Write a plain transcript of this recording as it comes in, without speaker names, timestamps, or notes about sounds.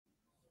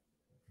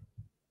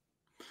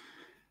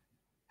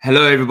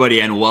Hello,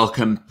 everybody, and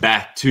welcome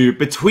back to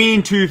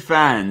Between Two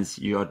Fans.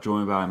 You are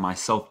joined by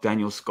myself,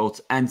 Daniel Skoltz,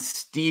 and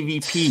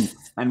Stevie P,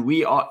 and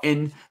we are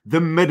in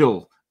the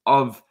middle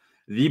of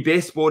the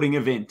best sporting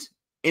event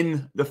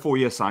in the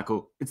four-year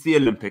cycle. It's the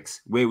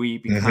Olympics, where we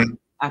become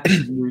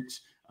absolute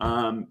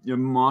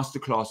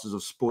masterclasses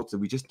of sports that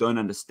we just don't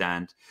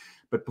understand.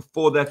 But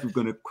before that, we're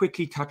going to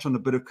quickly touch on a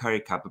bit of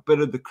Currie Cup, a bit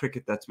of the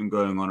cricket that's been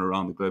going on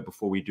around the globe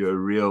before we do a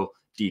real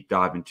deep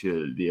dive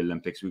into the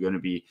Olympics. We're going to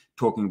be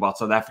talking about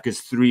South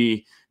Africa's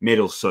 3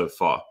 medals so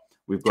far.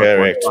 We've got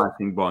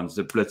Blitzboks Bronze,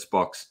 the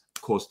Blitzboks,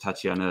 of course,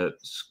 Tatjana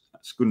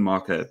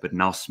Schoenmaker, but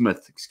now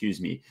Smith,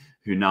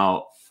 who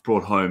now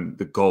brought home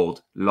the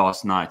gold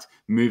last night.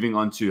 Moving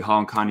on to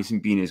how Nkani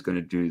Simbine is going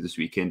to do this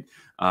weekend.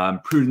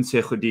 Prudence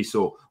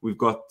Segodiso. We've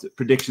got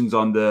predictions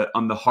on the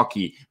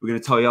hockey. We're going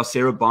to tell you how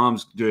Sarah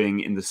Baum's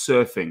doing in the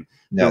surfing.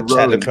 Now,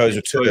 Chad Leclerc's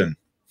return.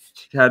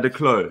 Chad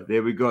Leclerc,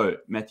 there we go.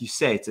 Matthew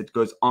Sates, it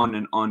goes on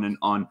and on and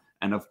on.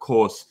 And of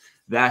course,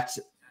 that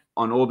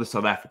on all the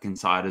South African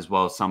side as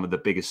well, some of the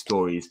biggest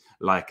stories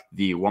like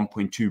the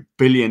 1.2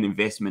 billion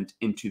investment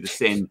into the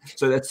Seine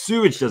so that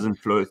sewage doesn't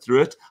flow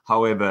through it.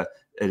 However,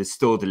 it is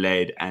still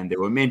delayed and they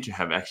were meant to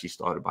have actually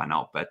started by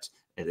now, but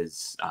it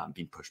has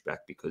been pushed back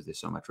because there's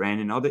so much rain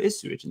and now there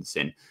is sewage in the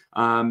Seine.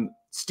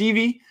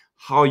 Stevie,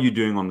 how are you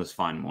doing on this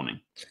fine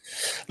morning?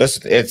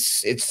 Listen,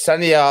 it's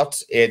sunny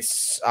out.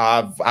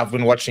 I've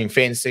been watching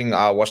fencing.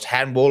 I watched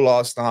handball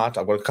last night.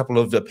 I've got a couple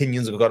of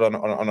opinions I've got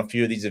on a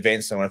few of these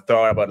events. I'm going to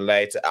throw out about it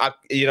later.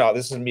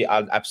 This is me.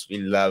 I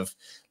absolutely love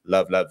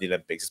the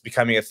Olympics. It's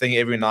becoming a thing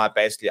every night.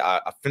 Basically,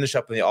 I finish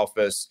up in the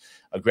office.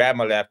 I grab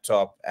my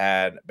laptop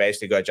and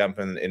basically go jump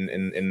in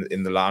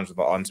the lounge with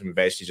my aunt and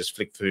basically just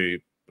flick through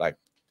like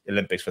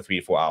Olympics for 3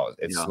 or 4 hours.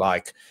 It's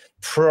like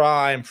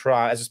prime.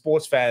 As a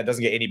sports fan, it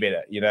doesn't get any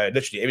better.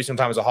 Literally every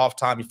single time it's a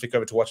halftime, you flick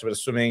over to watch a bit of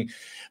swimming.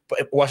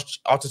 But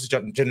watched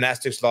artistic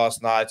gymnastics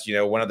last night.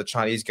 One of the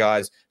Chinese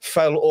guys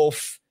fell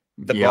off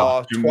the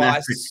bar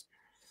twice.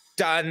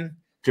 Done.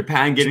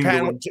 Japan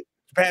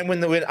win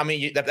the win. I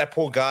mean, that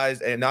poor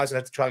guys, and now he's gonna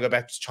have to try and go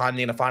back to China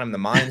and find him in the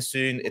mine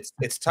soon.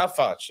 It's tough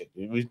out.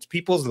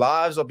 People's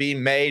lives are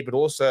being made, but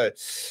also a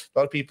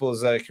lot of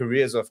people's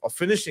careers are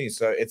finishing.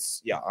 So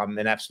I'm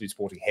in absolute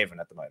sporting heaven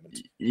at the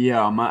moment.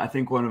 Yeah, I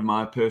think one of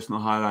my personal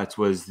highlights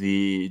was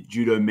the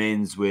judo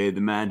men's, where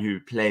the man who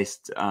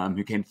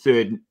who came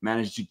third,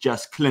 managed to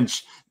just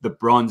clinch the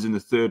bronze in the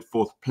third,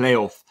 fourth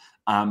playoff.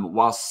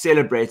 While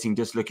celebrating,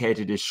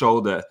 dislocated his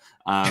shoulder,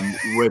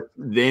 which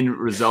then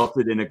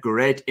resulted in a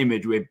great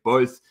image where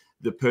both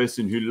the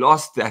person who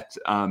lost that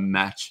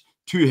match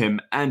to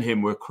him and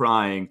him were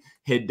crying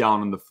head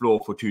down on the floor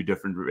for very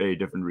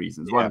different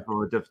reasons. One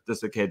for a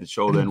dislocated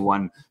shoulder and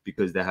one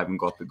because they haven't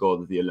got the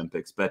gold of the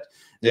Olympics. But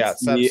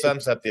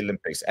sums up the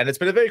Olympics. And it's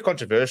been a very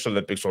controversial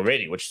Olympics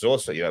already, which is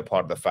also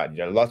part of the fun.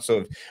 Lots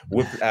of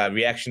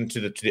reaction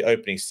to the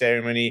opening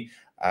ceremony.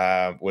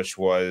 Which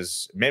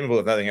was memorable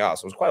if nothing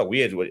else. It was quite a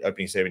weird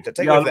opening ceremony. To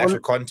take away the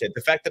actual content,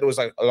 the fact that it was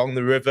like along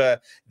the river,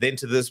 then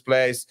to this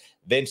place,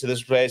 then to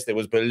this place, there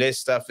was burlesque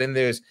stuff, then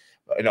there was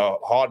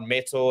hard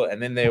metal,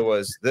 and then there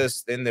was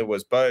this, then there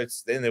was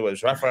boats, then there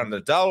was Rafa and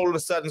Nadal all of a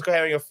sudden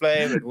carrying a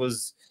flame. It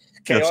was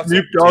chaotic.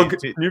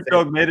 Snoop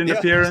Dogg made an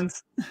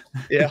appearance.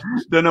 Yeah.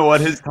 Don't know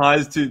what his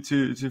ties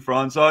to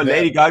France are.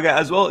 Lady Gaga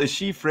as well. Is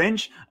she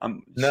French?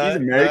 She's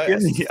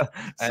American.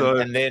 No.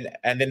 And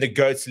then the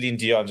GOAT Celine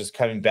Dion just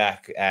coming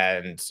back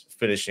and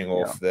finishing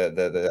off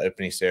the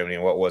opening ceremony,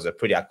 and what was a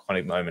pretty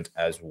iconic moment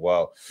as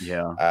well.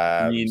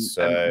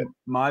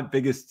 My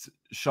biggest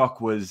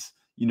shock was,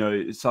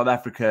 South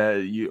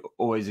Africa, you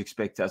always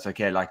expect us,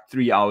 like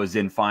 3 hours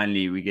in,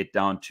 finally we get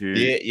down to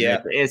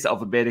the S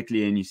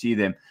alphabetically, and you see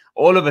them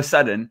all of a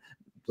sudden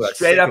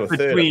straight up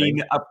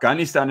between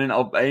Afghanistan and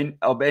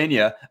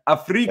Albania.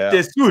 Afrique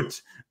des Sud.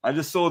 I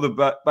just saw the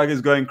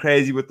buggers going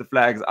crazy with the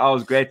flags. I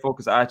was grateful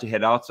because I actually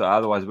head out, so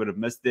otherwise would have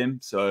missed them.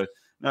 So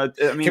no,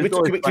 I mean, can we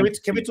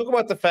talk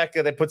about the fact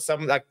that they put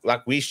some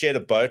like we shared a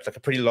boat, like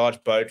a pretty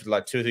large boat with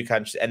like 2 or 3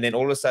 countries, and then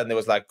all of a sudden there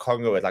was like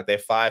Congo with like they're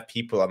 5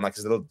 people on like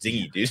this little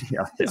dinghy, dude.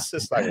 It's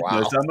just like wow.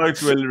 No, some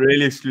folks were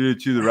really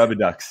excluded to the rubber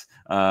ducks.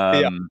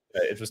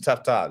 It was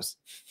tough times.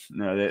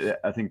 No,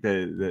 I think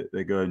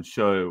they go and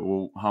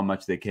show how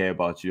much they care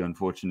about you.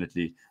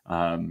 Unfortunately,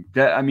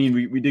 I mean,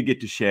 we did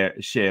get to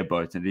share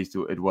boats. At least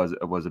it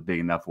was a big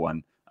enough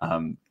one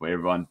for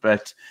everyone.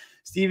 But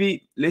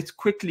Stevie, let's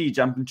quickly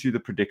jump into the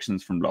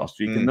predictions from last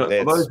week. And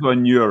for those who are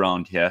new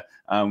around here,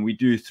 we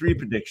do 3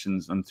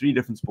 predictions on 3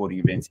 different sporting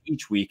events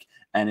each week,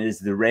 and it is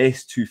the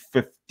race to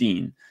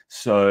 15.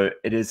 So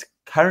it is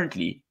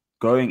currently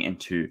going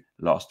into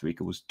last week.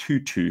 It was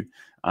 2-2.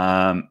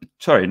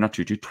 Sorry, not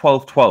 2-2,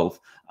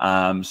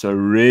 12-12. So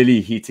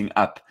really heating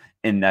up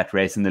in that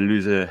race, and the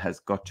loser has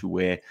got to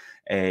wear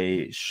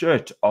a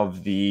shirt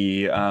of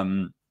the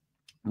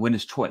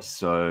winner's choice.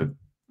 So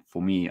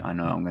for me, I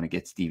know I'm going to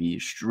get Stevie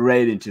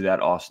straight into that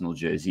Arsenal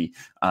jersey.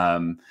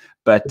 But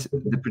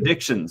the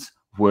predictions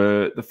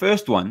were, the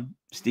first one,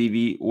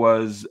 Stevie,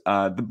 was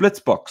the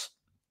Blitzboks.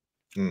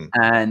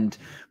 And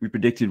we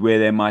predicted where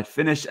they might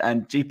finish.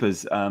 And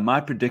jeepers,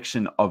 my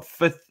prediction of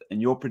 5th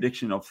and your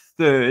prediction of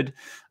 3rd.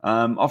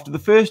 After the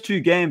first 2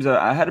 games,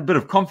 I had a bit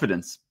of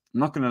confidence. I'm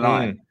not going to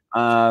lie.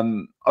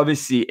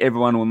 Obviously,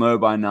 everyone will know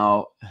by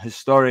now,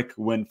 historic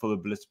win for the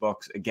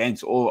Blitzboks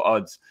against all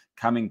odds,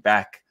 coming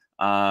back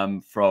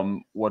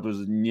from what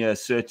was near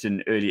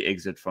certain early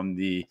exit from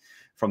the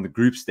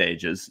group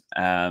stages.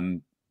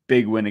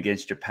 Big win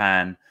against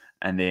Japan,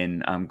 and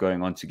then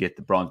going on to get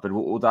the bronze. But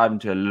we'll dive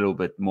into a little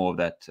bit more of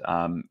that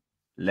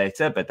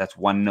later. But that's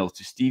 1-0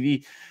 to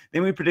Stevie.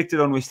 Then we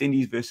predicted on West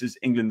Indies versus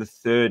England, the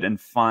 3rd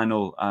and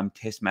final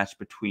test match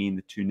between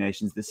the 2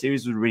 nations. The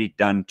series was already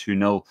done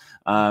 2-0.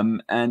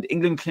 And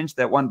England clinched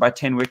that one by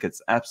 10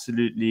 wickets.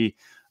 Absolutely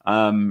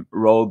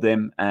rolled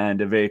them,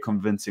 and a very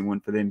convincing win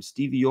for them.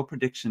 Stevie, your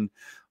prediction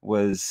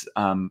was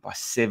by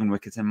 7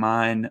 wickets, and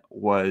mine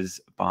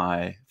was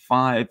by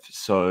 5.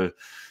 So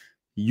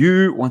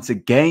you once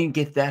again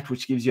get that,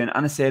 which gives you an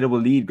unassailable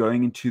lead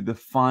going into the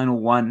final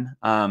one.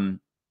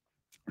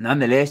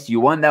 Nonetheless, you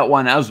won that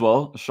one as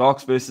well.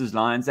 Sharks versus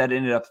Lions. That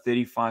ended up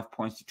 35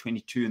 points to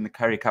 22 in the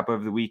Currie Cup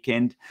over the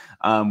weekend,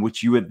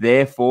 which you were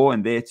there for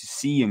and there to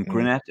see and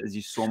grin at, as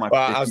you saw my.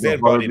 Well, I was there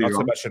in body, not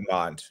so much in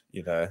mind.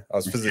 You know, I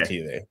was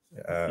physically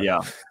there. Yeah,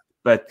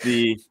 but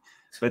the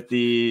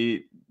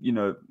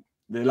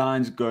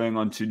Lions going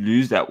on to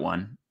lose that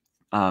one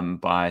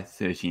by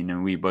 13,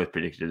 and we both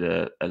predicted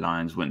a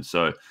Lions win.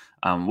 So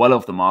well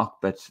off the mark,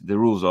 but the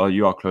rules are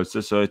you are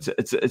closer. So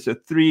it's a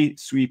 3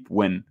 sweep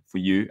win for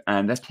you,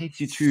 and that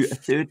takes you to a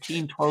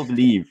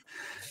 13-12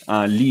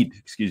 lead.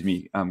 Excuse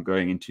me.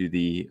 Going into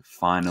the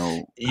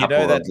final. You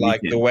know that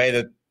like the way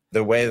that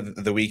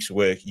the weeks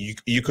work,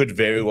 you could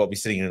very well be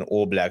sitting in an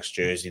All Blacks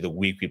jersey the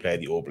week we play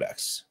the All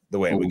Blacks. The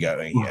way we're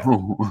going here.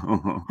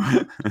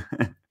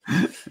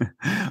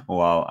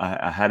 Wow,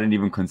 I hadn't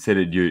even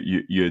considered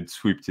you'd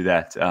sweep to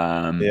that.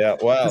 Yeah,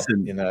 well,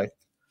 listen, you know,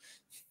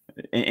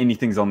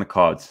 anything's on the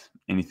cards.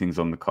 Anything's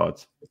on the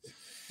cards.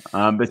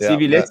 But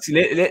Stevie,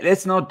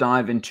 let's not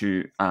dive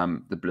into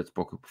the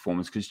Blitzboks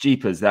performance, because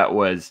jeepers, that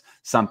was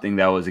something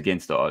that was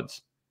against the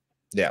odds.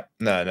 Yeah,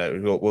 no,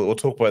 we'll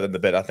talk about it in a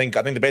bit. I think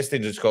the best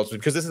thing to discuss,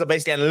 because this is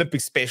basically an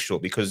Olympic special,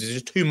 because there's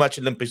just too much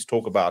Olympics to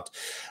talk about,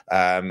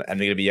 and we're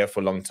going to be here for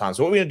a long time.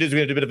 So what we're going to do is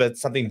we're going to do a bit of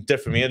something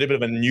different. We're going to do a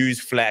bit of a news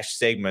flash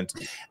segment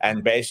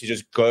and basically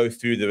just go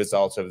through the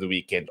results of the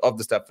weekend of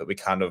the stuff that we're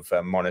kind of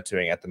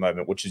monitoring at the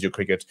moment, which is your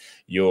cricket,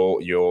 your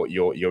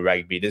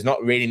rugby. There's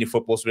not really any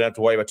football, so we don't have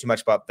to worry about too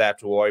much about that.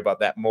 We'll worry about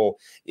that more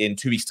in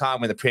 2 weeks'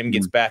 time when the Prem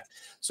gets back.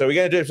 So we're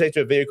going to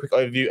do a very quick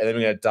overview, and then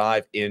we're going to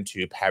dive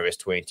into Paris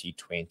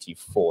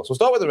 2024. So we'll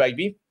start with the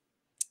rugby.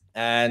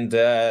 And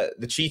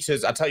the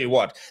Cheetahs, I tell you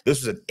what,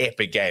 this was an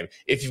epic game.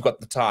 If you've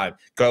got the time,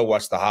 go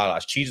watch the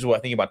highlights. Cheetahs were, I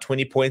think, about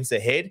 20 points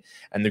ahead,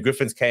 and the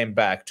Griffins came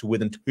back to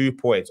within 2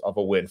 points of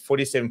a win,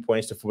 47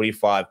 points to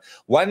 45.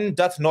 One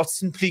doth not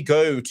simply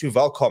go to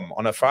Welcome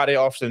on a Friday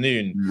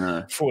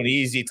afternoon for an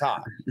easy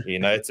time. You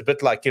know, it's a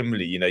bit like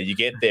Kimberley. You know, you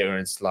get there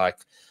and it's like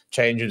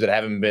change rooms that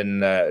haven't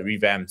been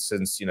revamped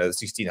since, the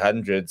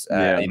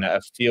 1600s. You know,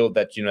 a field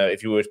that,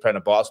 if you were to play on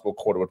a basketball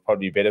court, it would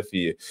probably be better for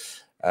you.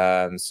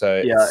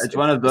 So it's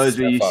one of those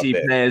where you see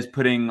players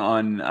putting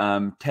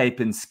on tape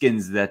and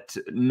skins that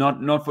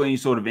not for any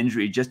sort of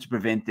injury, just to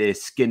prevent their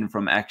skin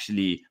from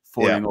actually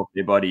falling off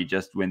their body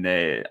just when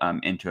they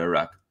enter a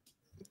ruck.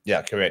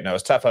 Yeah, correct. No,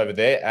 it's tough over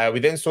there. We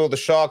then saw the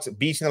Sharks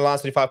beating the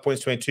Lions 35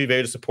 points 22.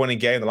 Very disappointing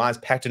game. The Lions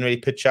packed and really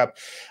pitch up.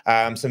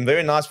 Some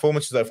very nice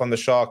performances though from the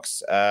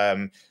Sharks.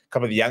 A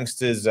couple of the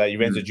youngsters,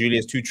 Lorenzo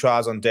Julius, 2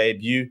 tries on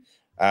debut.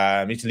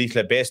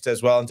 Nitalita Best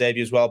as well on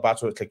debut as well.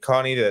 Batu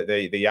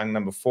Klikani, the young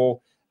number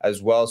 4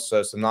 as well.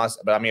 So some nice,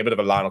 but I mean a bit of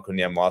a Lionel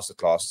Cunha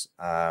masterclass.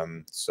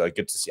 So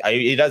good to see.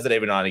 He does it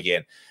every now and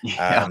again. He'll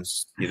kind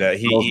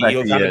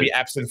of be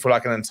absent for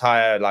like an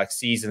entire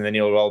season, and then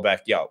he'll roll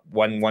back. Yeah,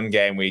 one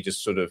game where he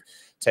just sort of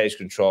takes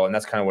control, and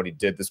that's kind of what he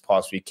did this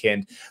past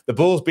weekend. The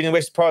Bulls beating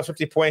West Paris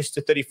 50 points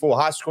to 34.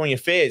 High scoring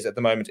affairs at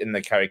the moment in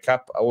the Currie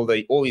Cup. All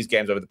these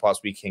games over the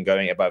past weekend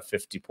going above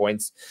 50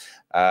 points.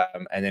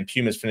 And then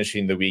Pumas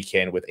finishing the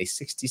weekend with a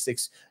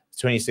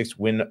 66-26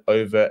 win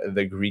over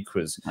the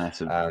Griquas.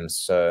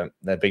 So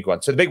the big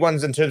one. So the big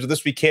ones in terms of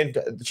this weekend,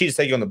 the Cheetahs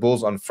taking on the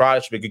Bulls on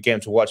Friday. Should be a good game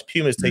to watch.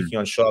 Pumas taking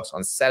on Sharks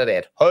on Saturday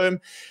at home.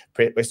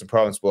 Western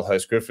Province will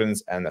host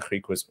Griffins, and the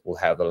Griquas will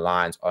have the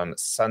Lions on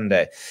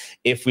Sunday.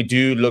 If we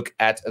do look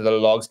at the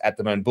logs at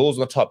the moment, Bulls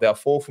on the top. They are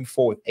 4 from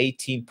 4 with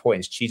 18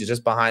 points. Cheetahs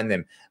just behind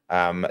them,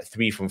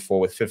 3 from 4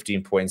 with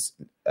 15 points.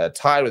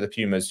 Tied with the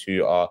Pumas,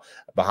 who are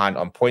behind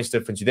on points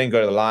difference. You then go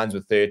to the Lions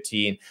with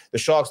 13. The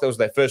Sharks, that was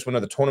their first win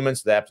of the tournament,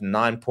 so they're up to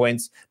 9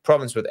 points.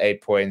 Province with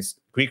 8 points.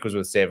 Greek was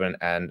with 7,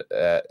 and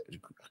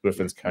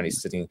Griffins currently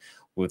sitting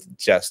with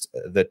just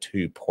the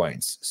 2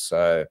 points.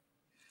 So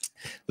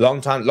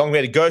long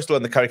way to go still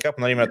in the Currie Cup.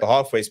 I'm not even at the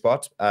halfway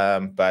spot,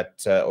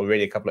 but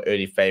already a couple of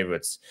early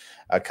favourites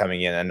are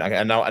coming in.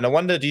 And I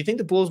wonder, do you think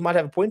the Bulls might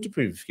have a point to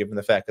prove, given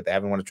the fact that they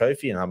haven't won a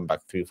trophy in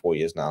like 3 or 4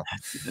 years now?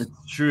 It's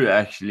true,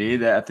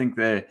 actually. I think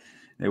they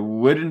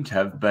wouldn't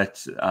have,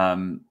 but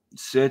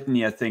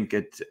certainly, I think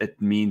it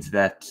means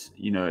that,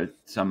 you know,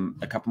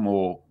 a couple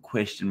more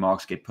question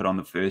marks get put on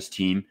the first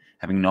team,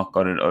 having not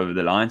got it over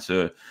the line.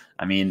 So,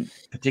 I mean,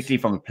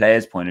 particularly from a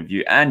player's point of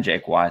view, and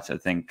Jake White, I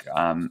think,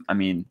 I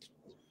mean,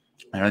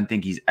 I don't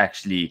think he's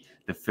actually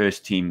the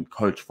first team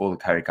coach for the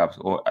Currie Cups.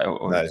 Or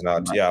no, it's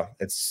not. Yeah,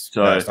 it's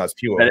so. No, it's not. It's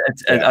pure.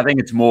 But I think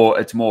it's more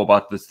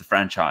about the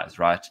franchise,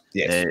 right?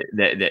 Yes.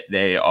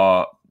 They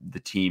are the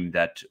team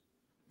that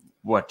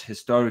what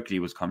historically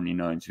was commonly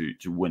known to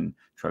win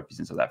trophies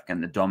in South Africa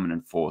and the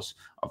dominant force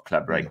of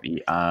club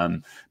rugby.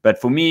 But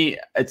for me,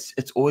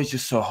 it's always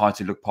just so hard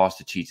to look past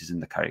the cheaters in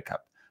the Currie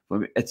Cup.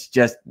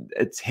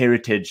 It's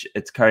heritage,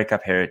 it's Currie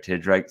Cup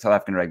heritage, right? South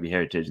African rugby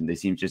heritage, and they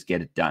seem to just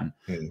get it done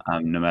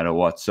no matter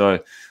what. So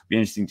it'll be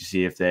interesting to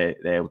see if they're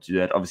able to do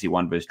that. Obviously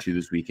 1 versus 2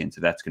 this weekend,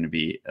 so that's going to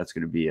be a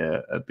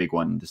big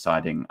one,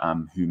 deciding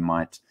who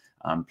might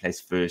place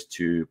first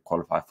to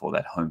qualify for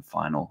that home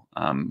final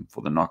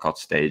for the knockout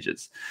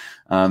stages.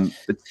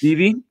 But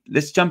Stevie,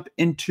 let's jump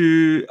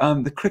into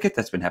the cricket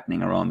that's been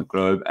happening around the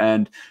globe,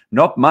 and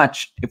not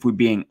much, if we're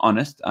being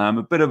honest. A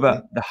bit of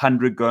the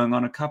 100 going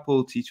on, a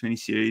couple T20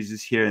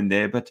 series here and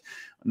there, but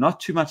not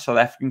too much South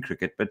African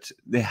cricket. But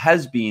there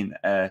has been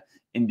a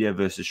India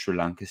versus Sri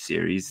Lanka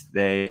series.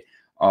 They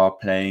are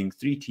playing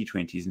 3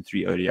 T20s and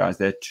 3 ODIs.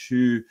 They're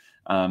 2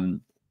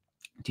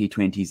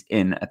 T20s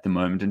in at the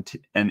moment,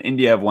 and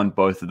India have won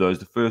both of those.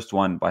 The first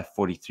one by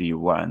 43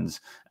 runs,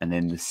 and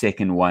then the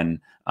second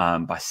one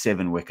by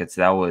 7 wickets.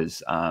 That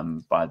was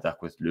by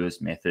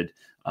Duckworth-Lewis method.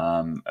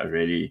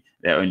 They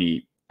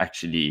only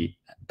actually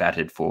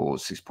batted for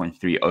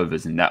 6.3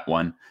 overs in that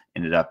one.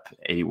 Ended up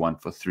 81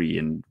 for 3,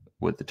 and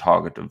with the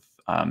target of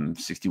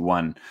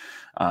 61,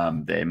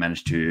 they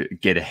managed to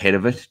get ahead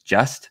of it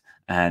just.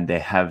 And they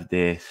have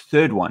their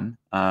third one,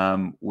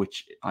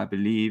 which I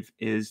believe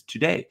is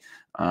today.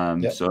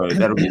 So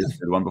that'll be the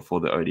third one before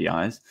the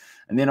ODIs.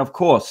 And then, of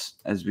course,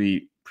 as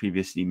we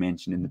previously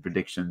mentioned in the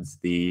predictions,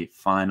 the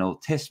final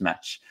test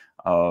match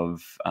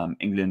of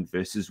England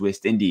versus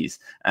West Indies.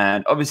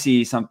 And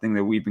obviously something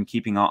that we've been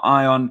keeping our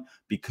eye on,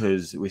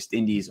 because West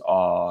Indies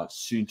are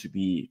soon to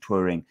be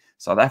touring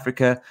South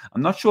Africa.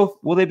 I'm not sure,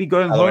 will they be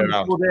going home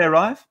before they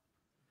arrive?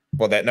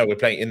 Well, no, we're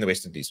playing in the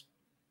West Indies.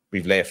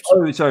 We've left.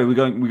 Oh, sorry, we're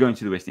going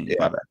to the West Indies.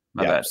 Yeah.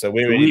 My bad. So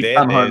we're already there.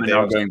 Come home and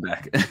now going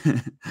back.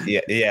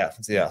 yeah.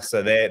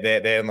 So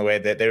they're on the way.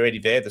 They're already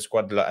there. The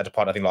squad had a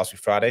part, I think, last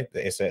week Friday.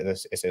 The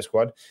SA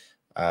squad,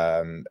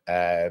 and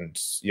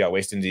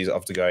West Indies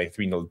after going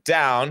 3-0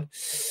 down.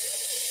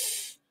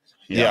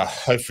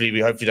 Hopefully we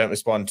don't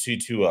respond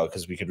too well,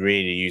 because we could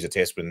really use a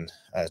test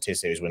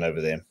series win over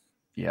them.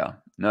 Yeah.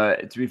 No,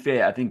 to be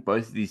fair, I think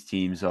both of these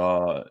teams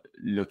are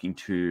looking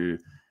to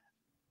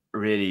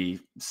really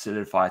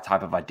solidify a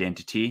type of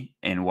identity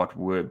in what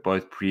were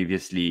both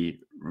previously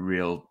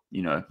real,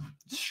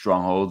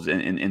 strongholds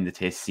in the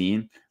test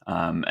scene,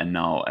 and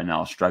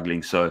now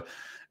struggling. So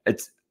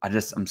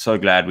I'm so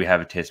glad we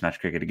have a test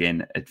match cricket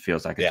again. It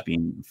feels like it's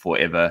been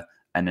forever,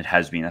 and it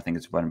has been. I think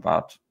it's been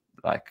about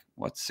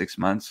 6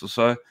 months or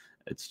so.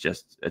 It's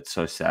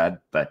so sad,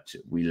 but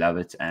we love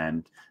it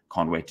and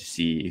can't wait to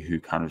see who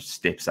kind of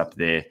steps up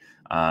there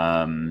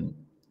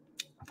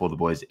for the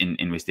boys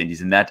in West Indies.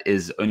 And that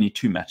is only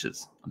 2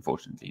 matches,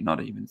 unfortunately,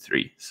 not even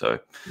 3. So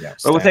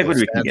but we'll take what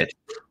we can get.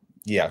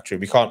 Yeah, true.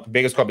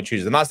 Beggars can't be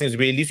choosers. The nice thing is at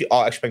least we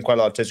are actually playing quite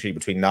a lot of test cricket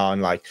between now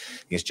and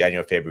against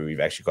January, February.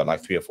 We've actually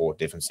got 3 or 4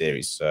 different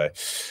series. So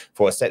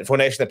for a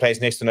nation that plays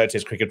next to no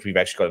test cricket, we've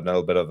actually got a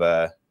little bit of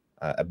a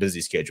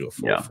busy schedule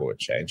for a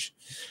change.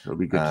 It'll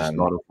be good to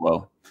start off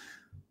well.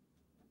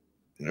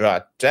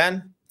 Right,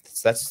 Dan.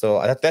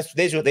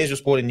 There's your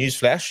sporting news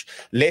flash.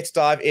 Let's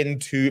dive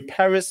into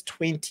Paris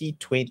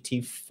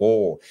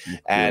 2024,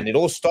 and it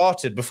all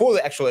started before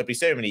the actual opening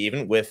ceremony,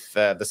 even with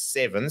the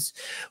sevens,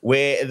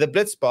 where the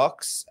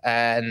Blitzboks,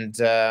 and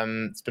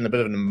it's been a bit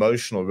of an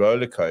emotional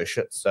roller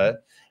coaster. So,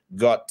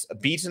 got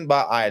beaten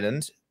by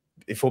Ireland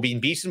before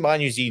being beaten by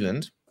New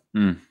Zealand.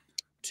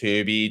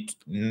 To be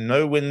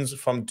no wins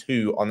from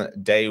 2 on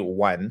day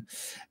 1.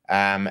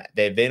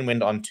 They then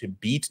went on to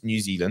beat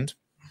New Zealand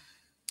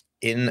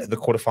in the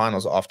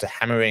quarterfinals after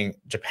hammering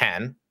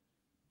Japan,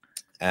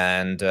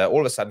 and all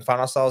of a sudden found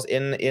ourselves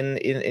in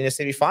a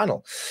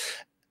semi-final.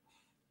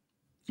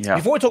 Yeah.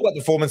 Before we talk about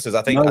performances,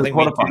 I think we beat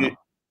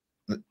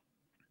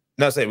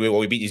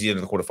New Zealand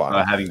in the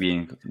quarterfinal. Having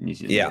been New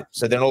Zealand. Yeah.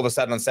 So then all of a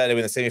sudden on Saturday we're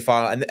in the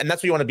semi-final, and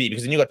that's what you want to be,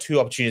 because then you got 2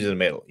 opportunities in the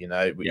middle.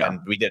 And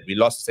we did. We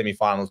lost the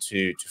semi-final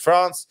to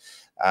France,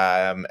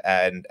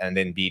 and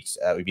then we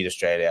beat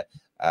Australia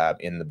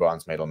in the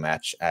bronze medal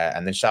match,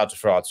 and then shout out to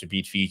France, who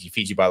beat Fiji.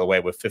 Fiji, by the way,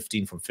 were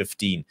 15 from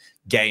 15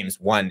 games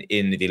won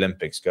in the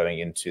Olympics going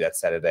into that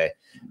Saturday,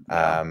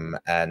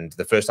 and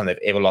the first time they've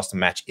ever lost a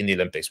match in the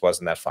Olympics was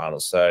in that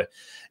final. So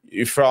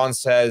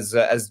France has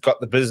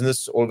got the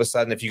business all of a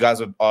sudden. If you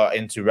guys are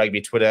into rugby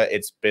Twitter,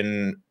 it's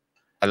been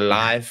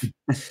alive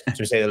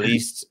to say the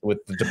least, with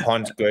the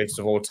DuPont greats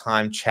of all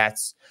time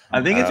chats.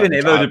 I think it's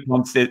whenever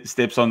DuPont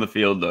steps on the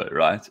field, though,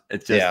 right?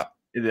 It's just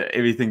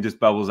everything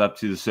just bubbles up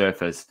to the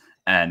surface.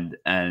 And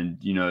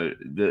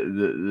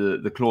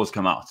the claws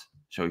come out.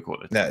 shall we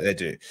call it? No, they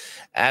do.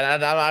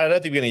 And I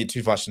don't think we're going to get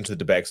too much into the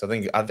debate. So I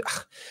think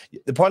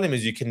the problem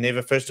is you can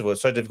never, first of all,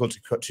 it's so difficult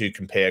to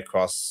compare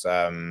across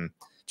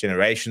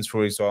generations,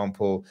 for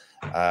example.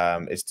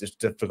 It's just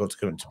difficult to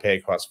compare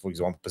across, for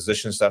example,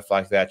 position, stuff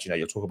like that.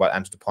 You'll talk about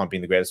Anton Dupont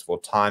being the greatest of all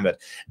time, but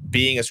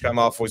being a scrum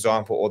half, for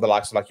example, or the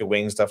likes of like your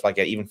wings, stuff like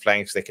that, even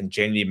flanks, they can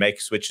generally make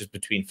switches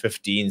between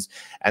 15s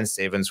and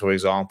 7s, for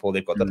example.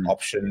 They've got that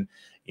option.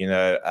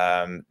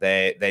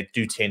 They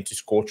do tend to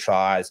score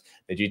tries.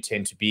 They do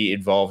tend to be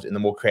involved in the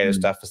more creative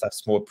stuff.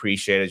 That's more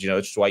appreciated.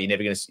 Which is why you've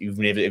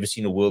never ever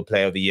seen a World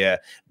Player of the Year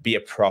be a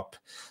prop.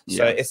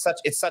 So it's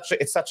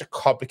such a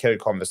complicated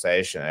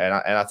conversation, and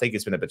I think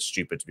it's been a bit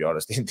stupid, to be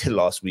honest. In the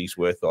last week's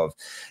worth of,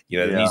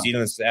 the New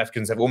Zealand and South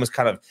Africans have almost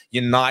kind of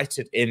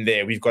united in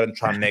there. We've got to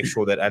try and make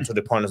sure that Anton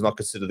Dupont is not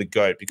considered the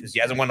GOAT because he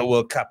hasn't won a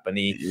World Cup and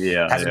he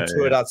hasn't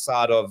toured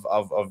outside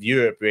of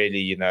Europe,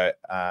 really.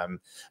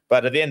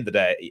 But at the end of the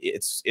day,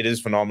 it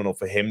is phenomenal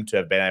for him to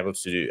have been able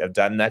to have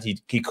done that.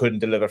 He couldn't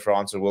deliver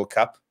France a World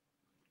Cup.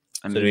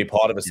 So to be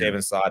part of a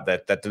sevens side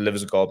that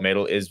delivers a gold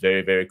medal is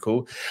very, very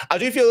cool. I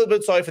do feel a little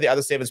bit sorry for the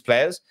other sevens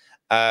players.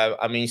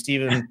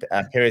 Stephen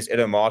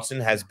Perez-Edo Martin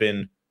has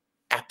been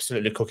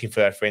absolutely cooking for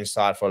that French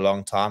side for a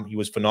long time. He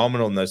was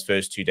phenomenal in those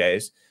first 2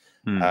 days.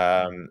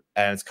 And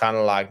it's kind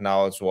of like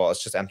now it's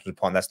just Anton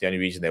Dupont. That's the only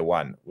reason they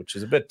won, which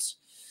is a bit...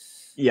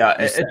 Yeah,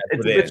 it's a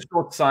bit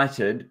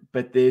short-sighted,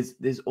 but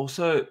there's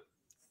also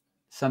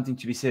something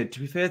to be said. To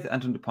be fair to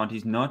Anton Dupont,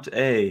 he's not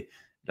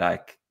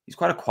he's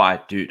quite a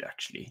quiet dude,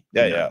 actually.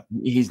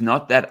 He's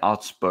not that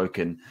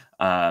outspoken.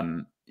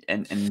 Except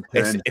when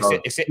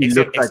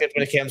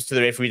it comes to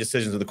the referee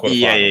decisions of the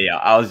quarterfinal. Yeah.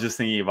 I was just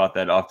thinking about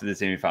that after the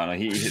semi-final.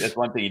 That's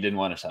one thing he didn't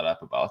want to shut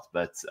up about,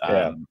 but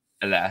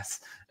alas.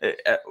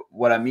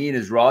 What I mean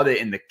is rather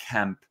in the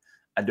camp,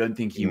 I don't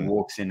think he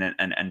walks in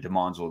and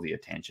demands all the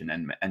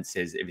attention and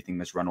says everything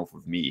must run off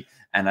of me.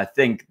 And I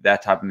think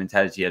that type of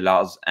mentality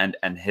allows, and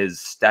his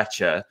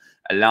stature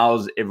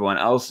allows everyone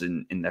else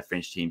in that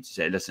French team to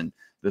say, listen,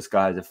 this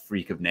guy is a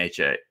freak of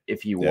nature.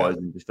 If he was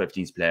the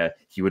 15th player,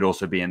 he would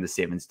also be in the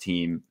 7th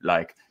team.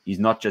 Like, he's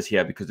not just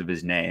here because of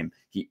his name.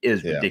 He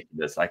is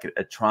ridiculous. Like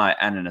a try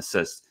and an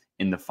assist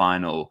in the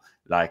final.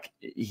 Like,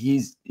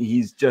 he's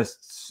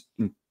just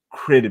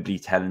incredibly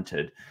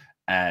talented.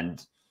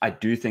 And I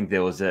do think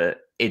there was a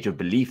edge of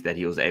belief that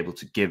he was able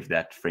to give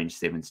that French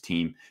sevens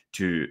team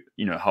to,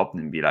 help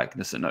them be like,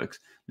 listen, Oaks,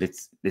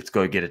 let's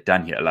go get it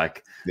done here.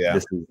 Like,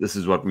 this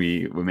is what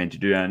we were meant to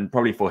do. And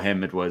probably for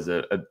him, it was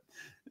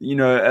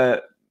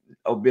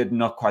albeit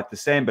not quite the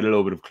same, but a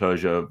little bit of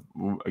closure,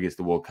 I guess,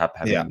 the World Cup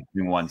having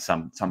won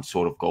some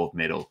sort of gold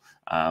medal.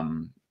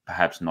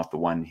 Perhaps not the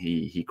one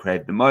he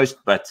craved the most,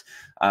 but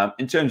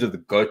in terms of the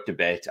GOAT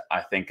debate,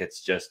 I think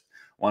it's just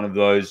one of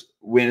those,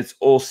 when it's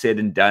all said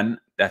and done,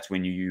 that's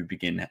when you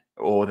begin,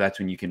 or that's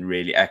when you can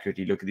really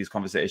accurately look at these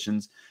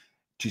conversations.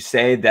 To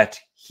say that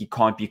he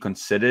can't be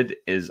considered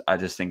is, I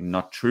just think,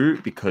 not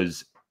true,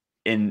 because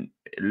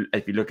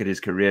if you look at his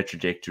career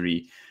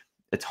trajectory,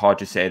 it's hard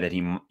to say that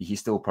he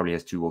still probably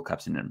has 2 World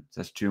Cups in him.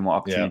 So that's 2 more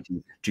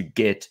opportunities to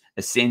get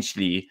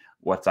essentially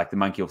what's like the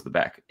monkey off the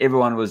back.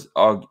 Everyone was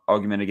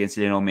argument against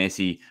Lionel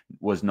Messi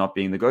was not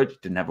being the GOAT,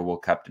 didn't have a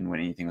World Cup, didn't win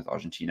anything with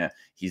Argentina.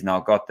 He's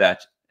now got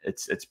that.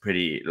 It's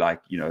pretty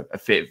a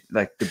fair,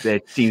 like, the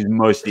debate seems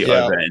mostly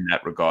over in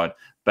that regard.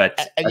 But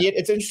yet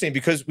it's interesting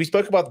because we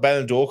spoke about the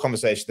Ballon d'Or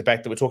conversation, the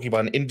fact that we're talking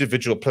about an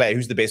individual player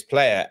who's the best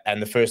player,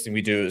 and the first thing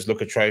we do is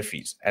look at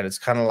trophies. And it's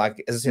kind of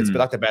like, as I said, it's a bit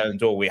like the Ballon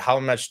d'Or, where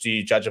how much do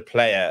you judge a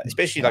player,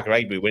 especially like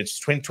rugby, when it's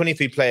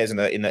 23 players in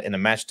a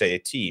match day, a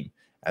team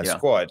and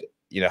squad.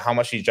 How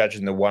much are you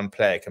judging the one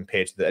player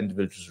compared to the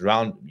individuals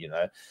around him,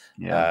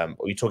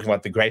 or you're talking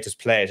about the greatest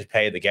player to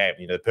play the game,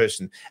 the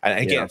person. And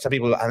again, some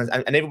people, and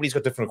everybody's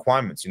got different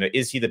requirements.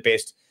 Is he the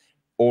best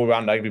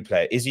all-round rugby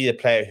player? Is he a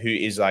player who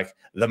is like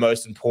the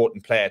most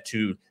important player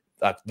to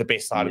like the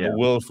best side of the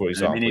world, for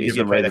example? Is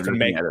he a player that can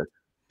make it?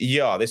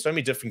 Yeah, there's so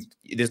many different.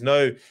 There's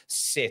no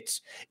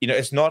set.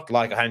 It's not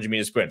like a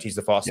 100-meter sprint. He's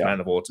the fastest man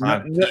of all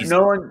time.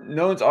 No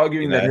one's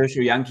arguing that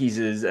Herschel Yankees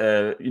is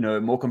a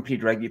more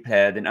complete rugby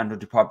player than Anton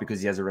Dupont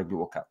because he has a Rugby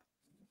World Cup.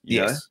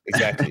 Yes,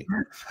 exactly.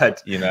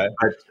 but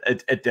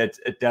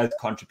it does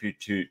contribute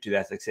to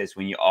that success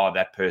when you are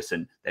that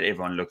person that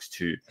everyone looks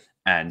to,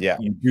 and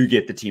you do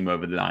get the team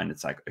over the line.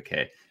 It's like,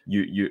 okay,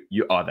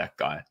 you are that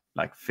guy.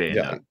 Like, fair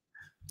enough.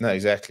 No,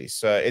 exactly.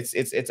 So it's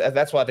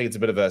that's why I think it's a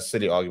bit of a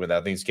silly argument that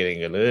I think it's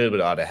getting a little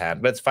bit out of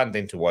hand. But it's a fun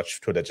thing to watch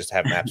Twitter just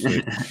have an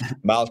absolute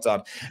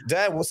meltdown.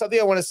 Dan, well, something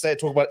I want to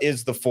talk about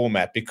is the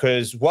format,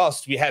 because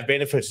whilst we have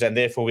benefits and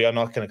therefore we are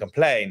not going to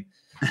complain,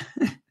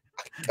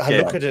 I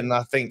look at it and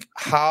I think,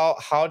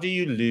 how do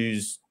you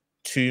lose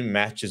 2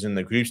 matches in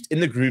the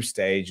group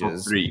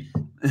stages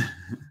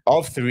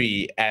of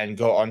 3 and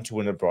go on to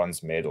win a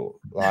bronze medal?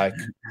 Like,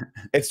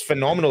 it's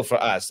phenomenal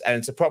for us and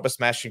it's a proper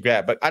smash and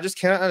grab, but I just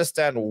cannot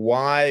understand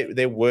why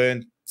there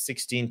weren't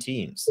 16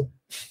 teams.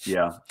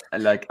 I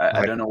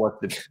don't know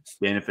what the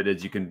benefit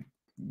is. You can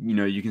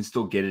you can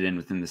still get it in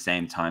within the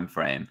same time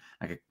frame.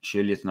 Like,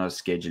 surely it's not a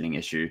scheduling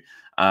issue.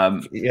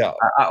 Yeah.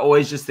 I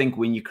always just think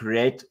when you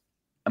create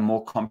a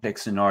more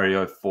complex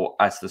scenario for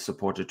us, the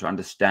supporter, to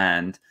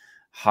understand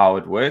how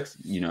it works,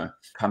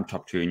 come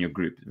top 2 in your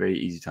group. It's very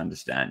easy to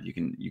understand. You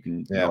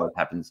can know what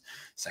happens.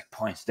 It's like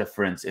points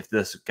difference. If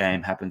this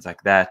game happens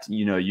like that,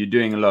 you're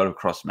doing a lot of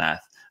cross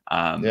math.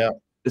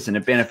 Listen,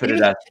 it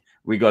benefited us.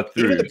 We got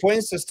through. Even the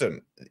point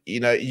system,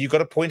 you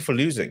got a point for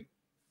losing.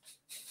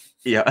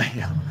 Yeah.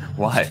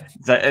 Why?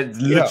 It's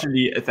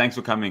literally a thanks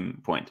for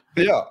coming point.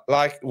 Yeah,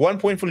 like 1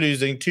 point for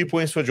losing, 2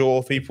 points for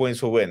draw, 3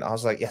 points for win. I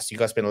was like, yes, you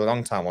guys spent a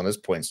long time on this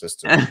point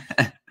system.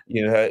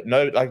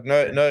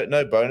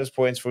 No bonus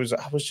points for.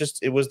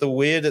 It was the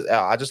weirdest.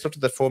 I just looked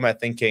at the format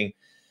thinking,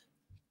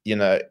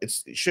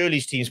 it's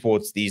surely team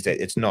sports these days.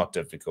 It's not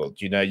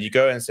difficult. You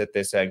go and sit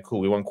there saying,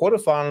 cool, we won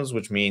quarterfinals,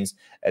 which means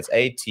it's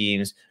 8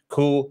 teams.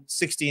 Cool,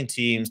 16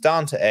 teams,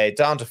 down to 8,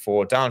 down to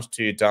 4, down to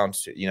 2, down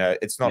to,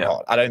 it's not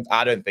hard.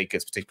 I don't think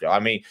it's particular. I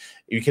mean,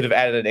 you could have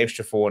added an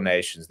extra 4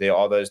 nations. There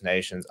are those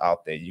nations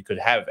out there. You could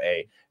have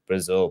a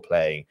Brazil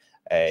playing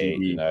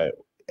a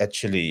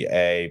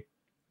Chile,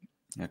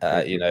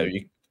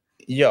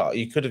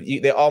 you could have.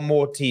 There are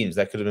more teams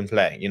that could have been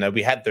playing.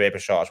 We had the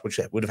repechage, which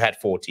would have had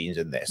 4 teams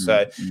in there.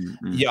 So,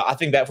 I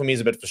think that for me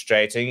is a bit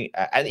frustrating,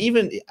 and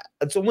even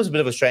it's almost a bit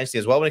of a strange thing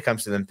as well when it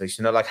comes to the Olympics.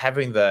 Like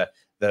having the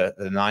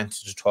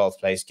 9th to 12th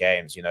place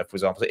games. For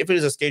example, if it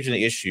is a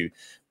scheduling issue,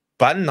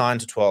 button 9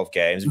 to 12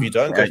 games. If you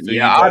don't go through,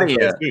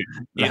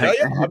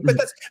 but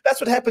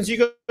that's what happens. You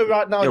go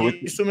right now.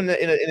 You swim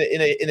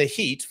in a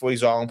heat, for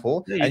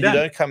example, and you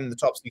don't come in the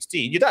top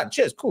 16. You're done.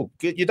 Cheers, cool,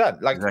 good, you're done.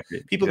 Like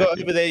people go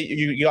over there.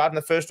 You're out in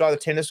the first round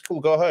of tennis. Cool,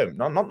 go home.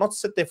 Not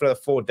sit there for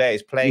another 4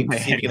 days playing to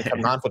see if you're going to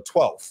come 9 for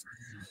 12th.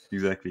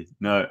 Exactly.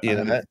 No,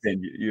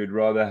 you'd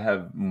rather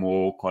have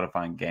more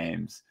qualifying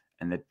games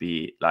and that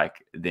be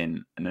like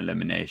then an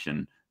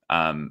elimination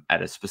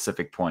at a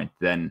specific point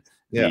than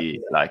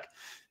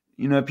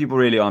people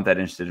really aren't that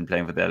interested in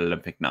playing for that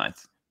Olympic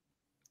ninth.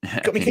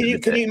 Can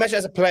you imagine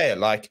as a player,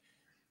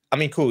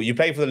 cool, you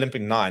play for the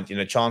Olympic ninth,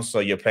 chances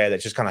are you're a player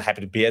that's just kind of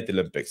happy to be at the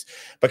Olympics.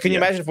 But can you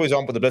imagine, for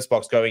example, the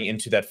Blitzboks going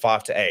into that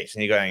 5 to 8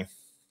 and you're going,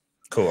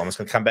 cool, I'm just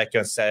going to come back here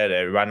on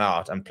Saturday, run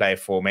out and play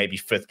for maybe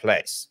 5th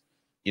place,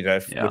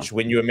 which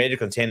when you're a major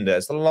contender,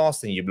 it's the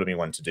last thing you blooming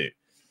want to do.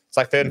 It's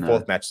like 3rd and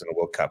 4th matches in the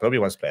World Cup. Nobody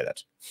wants to play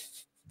that.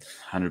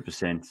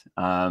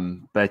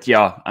 100%. But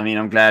yeah,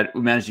 I'm glad we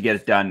managed to get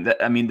it done. The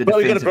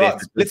defensive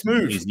effort, let's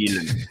move. New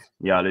Zealand.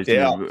 Let's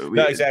move.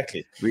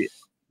 Exactly.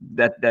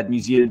 That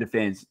New Zealand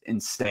defense,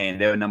 insane.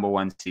 They were number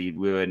 1 seed.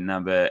 We were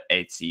number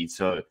 8 seed.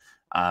 So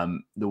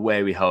the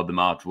way we held them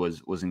out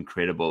was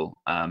incredible.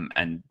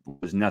 And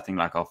was nothing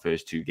like our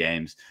first 2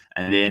 games.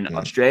 And then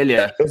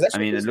Australia.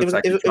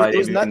 It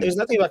was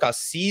nothing like our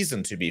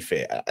season, to be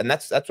fair. And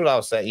that's what I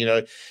was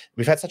saying.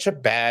 We've had such a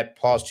bad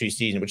past 2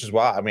 seasons, which is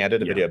why I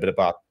did a video a bit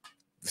about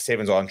the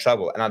Sevens are in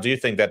trouble. And I do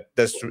think that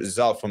this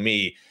result for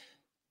me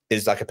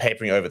is like a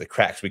papering over the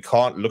cracks. We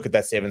can't look at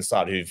that Sevens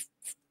side who've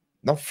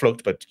not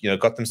fluked, but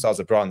got themselves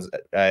a bronze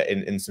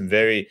in some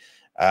very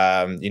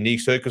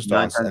unique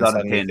circumstances. And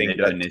suddenly they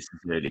don't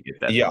necessarily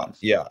get that.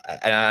 Bronze.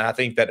 And I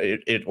think that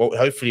it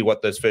hopefully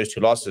what those first 2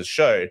 losses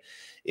showed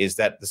is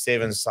that the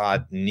Sevens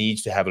side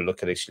needs to have a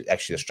look at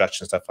actually the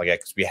structure and stuff like that,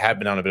 because we have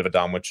been on a bit of a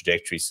downward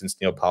trajectory since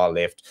Neil Powell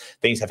left.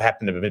 Things have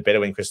happened a bit better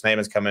when Chris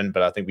Neyman's come in,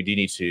 but I think we do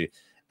need to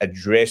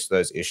address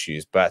those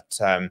issues. But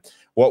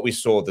what we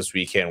saw this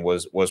weekend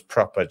was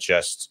proper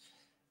just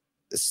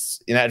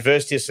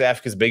adversity is South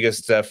Africa's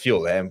biggest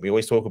fuel, and we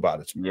always talk about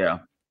it. Yeah,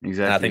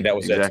 exactly. And I think that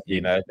was it.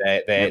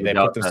 They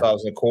put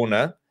themselves in the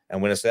corner,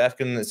 and when a South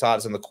African side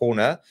is in the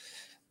corner,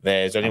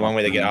 there's only one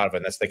way they get out of it,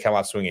 and that's they come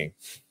out swinging.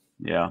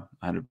 Yeah,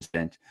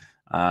 100%.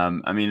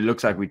 It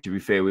looks like to be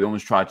fair, we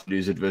almost tried to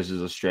lose it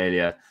versus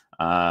Australia,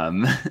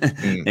 in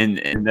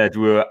that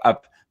we were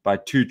up by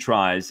 2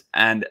 tries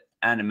and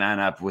a man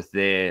up with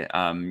their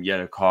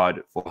yellow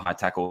card for high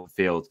tackle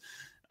field,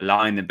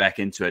 allowing them back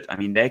into it.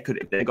 They could,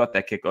 if they got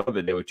that kick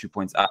over, they were 2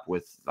 points up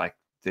with like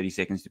 30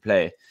 seconds to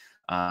play.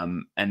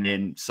 And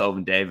then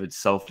Selvin David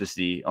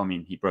selflessly,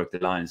 he broke the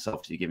line,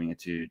 selflessly giving it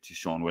to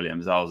Sean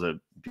Williams. That was a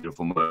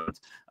beautiful moment.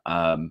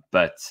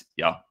 But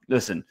yeah,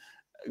 listen,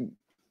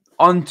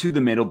 onto the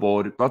medal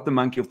board, got the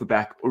monkey off the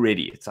back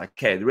already. It's like,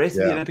 okay, the rest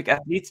of the Olympic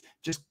athletes,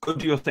 just go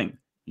do your thing,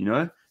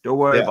 Don't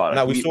worry about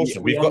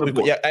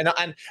it. No,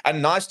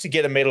 and nice to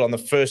get a medal on the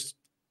first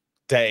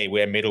day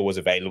where a medal was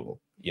available.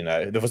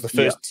 There was the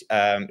first.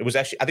 It was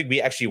actually, I think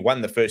we actually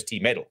won the first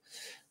team medal,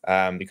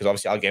 because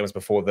obviously our game was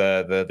before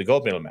the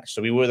gold medal match.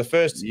 So we were the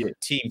first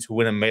team to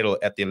win a medal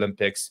at the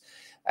Olympics.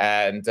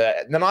 And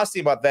the nice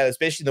thing about that,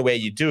 especially the way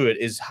you do it,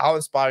 is how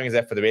inspiring is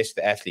that for the rest of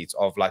the athletes?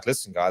 Of like,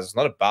 listen, guys, it's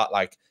not about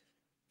like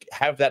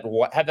have that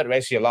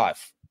race of your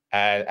life,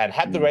 and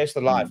have the race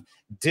of the life.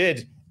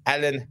 Did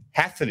Alan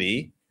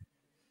Hatherly,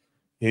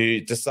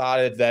 who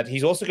decided that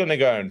he's also going to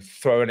go and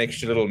throw an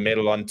extra little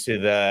medal onto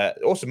the...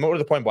 Also, more to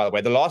the point, by the way,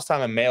 the last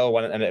time a male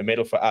won a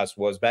medal for us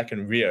was back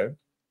in Rio.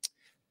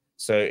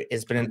 So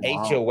it's been an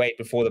 8-year Wow. wait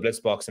before the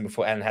Blitzboks and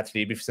before Alan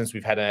Hatherly since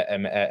we've had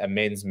a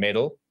men's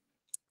medal.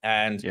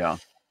 And Yeah.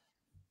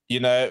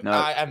 you know, No,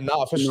 I am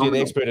now officially an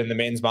expert in the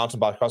men's mountain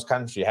bike cross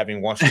country,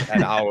 having watched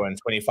an hour and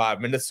 25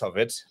 minutes of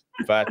it.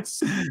 But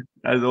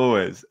as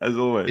always,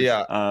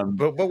 yeah,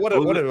 but what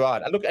a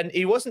ride! Look, and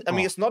he wasn't. I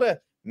mean, Oh. it's not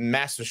a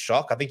massive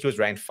shock. I think he was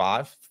ranked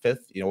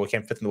 5th. You know, we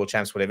came 5th in the world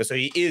champs, whatever. So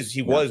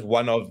he was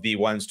one of the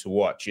ones to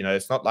watch. You know,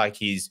 it's not like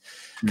he's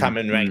come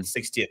in ranked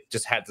 60th.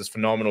 Just had this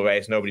phenomenal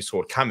race. Nobody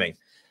saw it coming.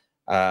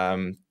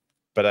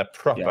 But a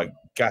proper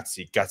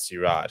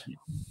gutsy ride.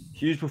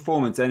 Huge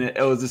performance, and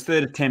it was his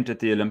 3rd attempt at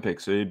the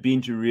Olympics. So he'd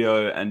been to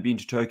Rio and been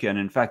to Tokyo, and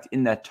in fact,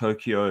 in that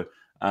Tokyo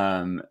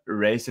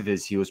race of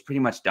his, he was pretty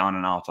much down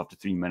and out after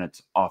 3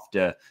 minutes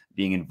after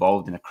being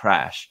involved in a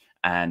crash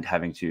and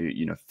having to,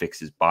 you know, fix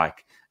his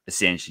bike.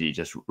 Essentially,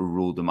 just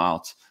ruled him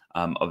out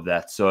of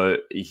that. So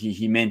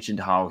he mentioned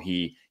how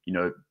he, you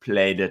know,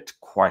 played it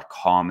quite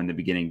calm in the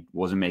beginning,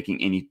 wasn't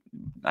making any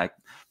like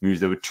moves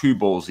that were too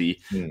ballsy.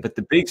 But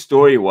the big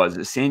story was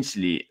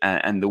essentially,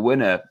 and the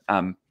winner,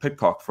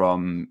 Pidcock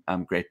from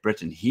Great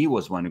Britain, he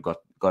was one who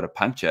got a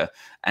puncture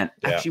and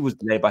actually was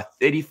delayed by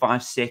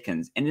 35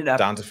 seconds, ended up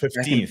down to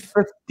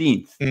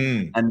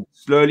 15th. And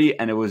slowly,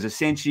 and it was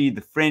essentially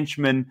the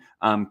Frenchman,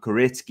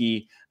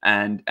 Koretsky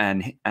and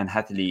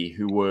Hatherly,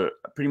 who were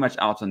pretty much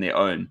out on their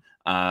own.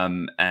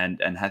 And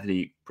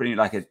Hatherly pretty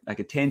like a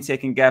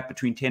 10-second gap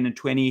between 10 and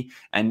 20,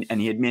 and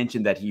he had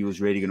mentioned that he was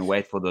really going to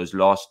wait for those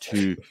last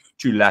two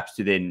laps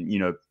to then, you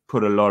know,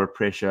 put a lot of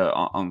pressure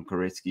on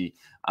Koretsky,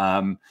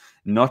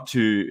 not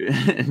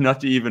to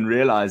even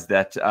realize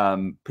that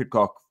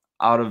Pidcock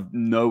out of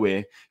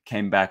nowhere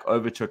came back,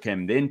 overtook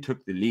him, then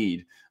took the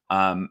lead,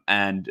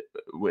 and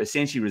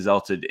essentially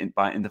resulted in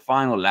the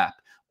final lap,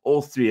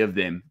 all 3 of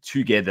them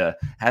together.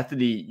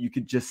 Hatherly, you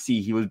could just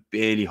see he was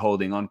barely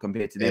holding on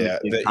compared to them.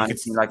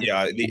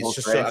 It's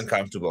just so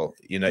uncomfortable.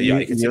 You know,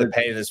 you can see the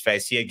pain in his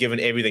face. He had given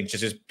everything to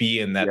just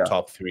be in that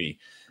top 3.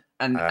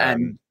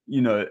 And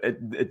you know,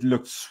 it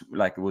looked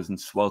like it was in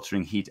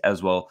sweltering heat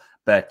as well.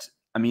 But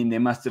I mean, there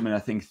must have been, I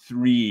think,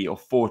 3 or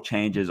 4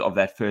 changes of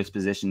that first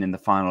position in the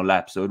final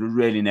lap. So it was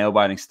really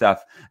nail-biting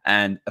stuff,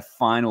 and a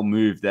final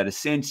move that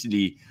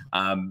essentially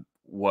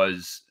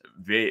was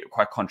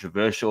quite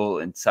controversial,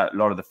 and so a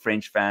lot of the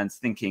French fans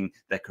thinking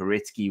that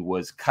Koretsky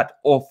was cut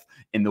off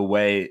in the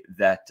way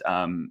that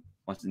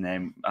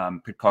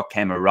Pidcock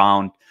came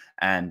around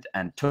and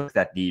took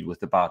that lead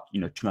with about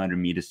 200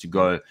 meters to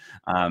go,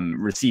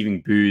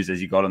 receiving boos as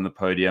he got on the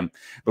podium.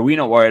 But we're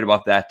not worried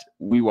about that.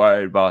 We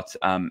worried about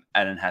Alan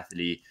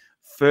Hatherly,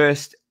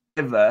 first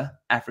ever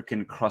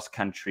African cross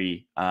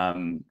country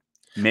medal.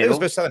 It was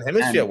the Southern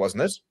Hemisphere,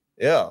 wasn't it?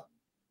 Yeah, it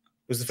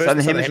was the first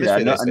Southern Hemisphere.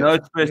 I know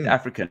it's first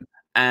African.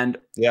 And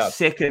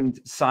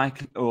second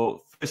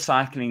first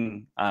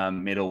cycling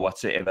medal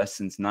whatsoever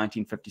since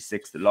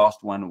 1956. The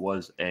last one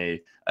was a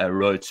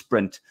road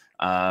sprint,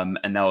 and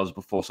that was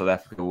before South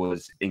Africa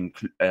was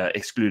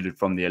excluded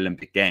from the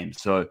Olympic Games.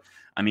 So,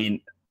 I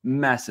mean,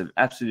 massive,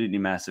 absolutely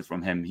massive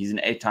from him. He's an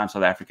 8-time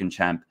South African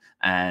champ,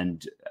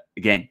 and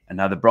again,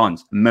 another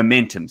bronze.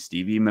 Momentum,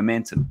 Stevie,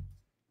 momentum.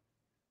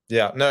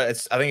 Yeah, no, I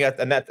think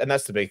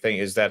that's the big thing,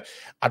 is that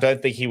I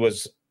don't think he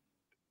was,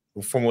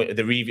 from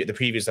the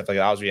previous stuff like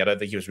I was reading, I don't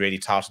think he was really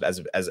touted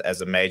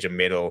as a major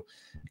medal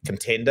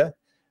contender,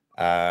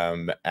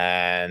 the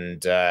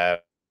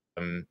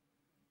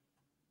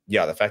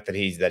fact that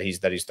he's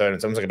thrown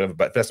it sounds like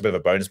that's a bit of a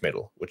bonus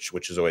medal,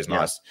 which is always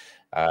nice.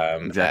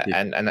 Exactly.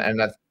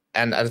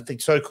 And I think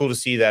it's so cool to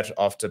see that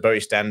after Barry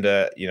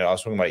Stander, I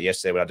was talking about it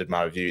yesterday when I did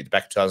my review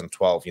back in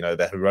 2012,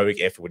 the heroic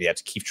effort when he had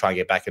to keep trying to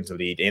get back into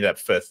lead, ended up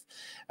 5th,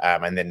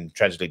 and then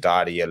tragically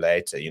died a year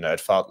later. It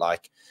felt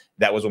like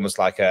that was almost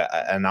like an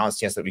announced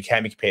chance that we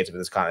can be competitive in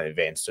this kind of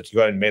event. So to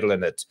go and medal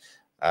in it,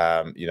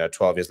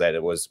 12 years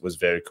later was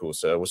very cool.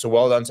 So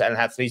well done to Alan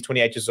Hatherly. He's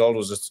 28 years old,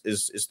 was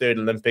his 3rd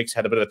Olympics,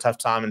 had a bit of a tough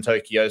time in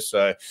Tokyo.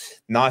 So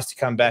nice to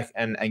come back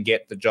and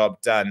get the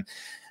job done.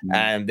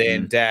 And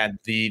then, Dad,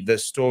 the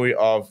story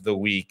of the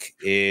week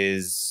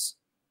is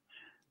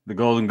the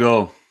golden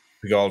goal.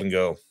 The golden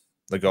goal,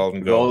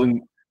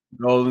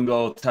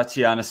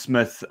 Tatjana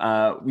Smith.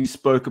 We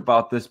spoke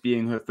about this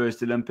being her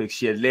first Olympics.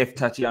 She had left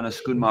Tatjana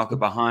Schoenmaker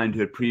behind,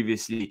 who had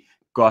previously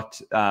got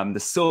the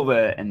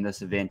silver in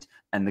this event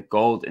and the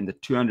gold in the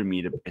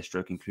 200-meter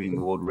breaststroke, including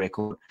the world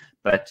record.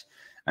 But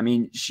I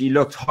mean, she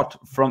looked hot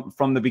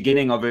from the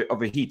beginning of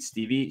a heat,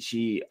 Stevie.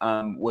 She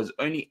was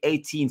only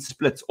 18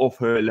 splits off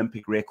her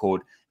Olympic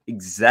record,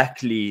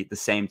 exactly the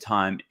same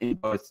time in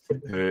both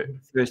her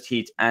first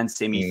heat and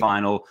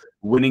semi-final,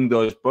 winning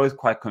those both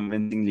quite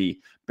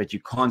convincingly. But you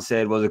can't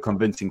say it was a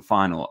convincing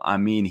final. I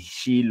mean,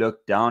 she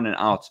looked down and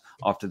out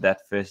after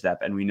that first lap,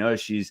 and we know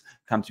she's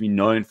come to be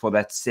known for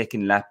that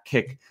second lap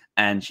kick,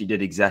 and she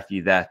did exactly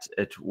that.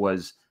 It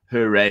was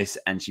her race,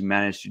 and she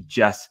managed to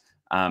just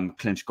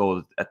clinch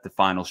gold at the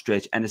final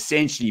stretch, and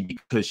essentially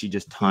because she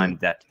just timed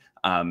that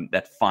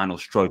final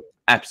stroke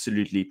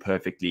absolutely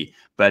perfectly.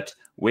 But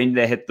when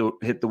they hit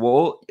the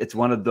wall, it's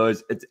one of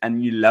those.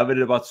 And you love it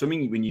about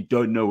swimming when you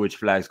don't know which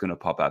flag is going to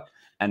pop up.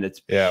 and it's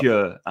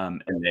pure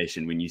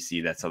elation when you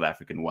see that South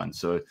African won.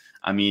 So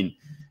I mean,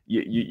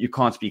 you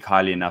can't speak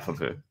highly enough of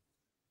her.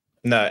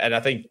 No, and I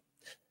think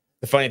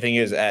the funny thing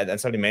is, and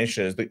somebody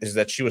mentioned, is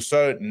that she was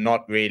so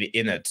not really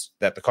in it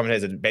that the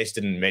commentators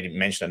basically didn't really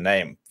mention her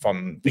name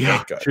from the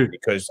get-go,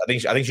 because I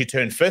think she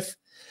turned 5th.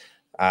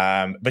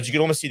 But you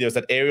can almost see there was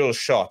that aerial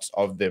shot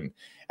of them,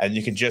 and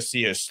you can just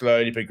see her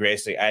slowly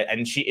progressing.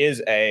 And she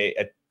is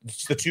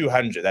it's the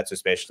 200, that's her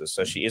specialist.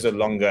 So she is a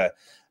longer,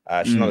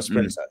 she's not a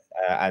sprinter.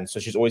 And so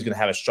she's always going to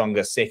have a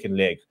stronger second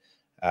leg.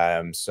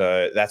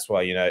 So that's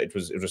why, it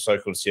was so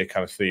cool to see her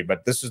come through.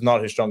 But this is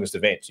not her strongest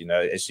event. She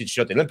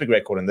got the Olympic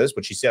record in this,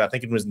 but she said, I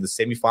think it was in the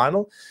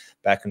semi-final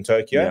back in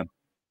Tokyo.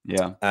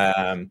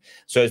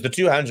 So it's the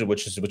 200,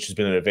 which has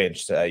been an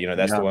event.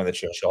 That's the one that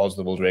she holds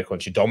the world record,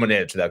 and she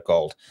dominated to that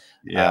gold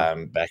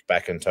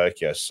back in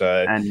Tokyo.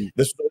 So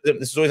this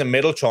is always a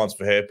medal chance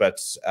for her, but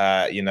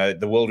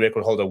the world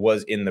record holder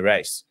was in the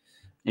race.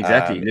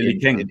 Exactly, Lily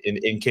King.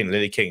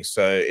 Lily King.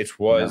 So it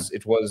was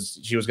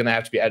she was going to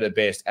have to be at her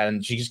best,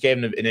 and she just gave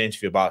an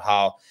interview about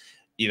how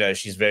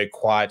she's a very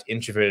quiet,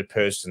 introverted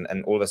person,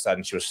 and all of a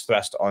sudden she was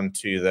thrust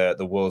onto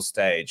the world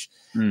stage,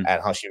 and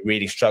how she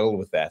really struggled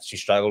with that. She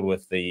struggled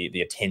with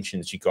the attention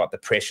that she got, the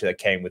pressure that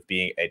came with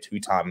being a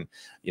 2-time,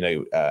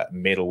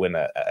 medal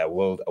winner, a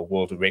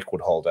world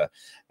record holder,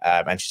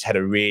 and she's had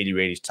a really,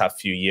 really tough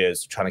few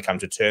years trying to come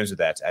to terms with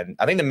that. And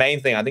I think the main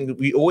thing, I think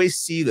we always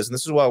see this, and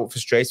this is what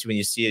frustrates you when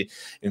you see it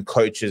in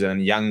coaches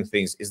and young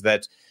things, is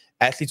that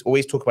athletes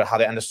always talk about how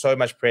they're under so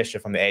much pressure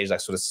from the age like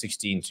sort of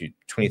 16 to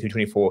 23,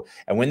 24.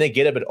 And when they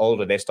get a bit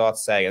older, they start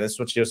saying, and this is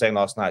what she was saying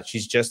last night,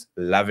 she's just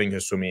loving her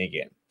swimming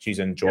again. She's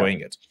enjoying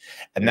it.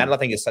 And that, I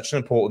think, is such an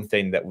important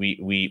thing, that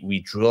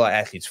we drill our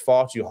athletes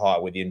far too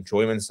hard, where the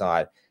enjoyment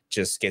side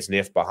just gets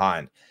left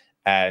behind.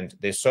 And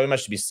there's so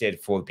much to be said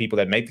for the people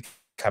that make the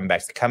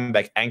comebacks, to come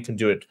back and can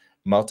do it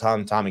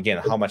multiple time again,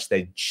 how much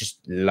they just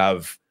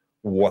love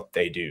what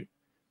they do.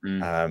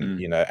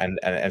 And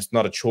it's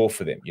not a chore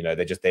for them.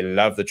 They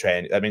love the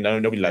training. I mean,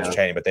 nobody loves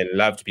training, but they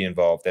love to be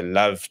involved. They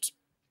loved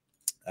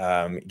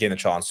getting a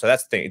chance. So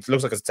that's the thing. It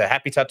looks like it's a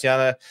happy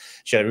Tatjana.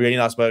 She had a really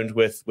nice moment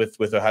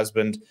with her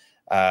husband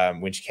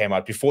when she came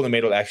out before the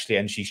medal, actually,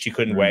 and she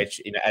couldn't wait.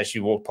 As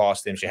she walked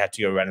past them, she had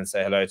to go around and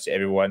say hello to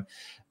everyone.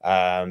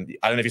 I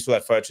don't know if you saw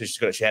that photo.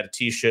 She had a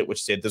T-shirt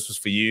which said "This was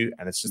for you,"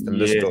 and it's just a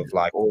list of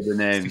like all the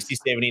names, 60,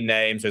 70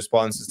 names, her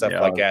sponsors, stuff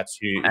like that.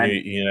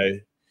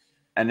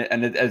 And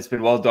it's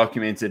been well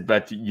documented,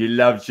 but you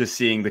love just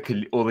seeing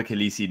all the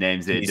Khaleesi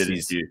names there,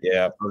 didn't you?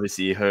 Yeah.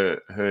 Obviously,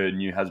 her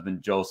new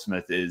husband, Joel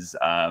Smith, is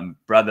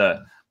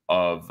brother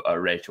of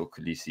Rachel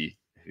Khaleesi,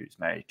 who's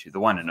married to the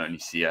one and only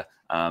Sia.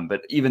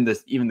 But even the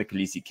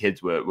Khaleesi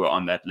kids were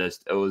on that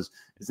list.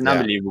 It's an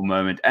unbelievable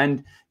moment.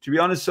 And to be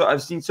honest, so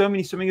I've seen so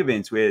many swimming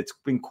events where it's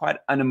been quite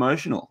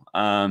unemotional.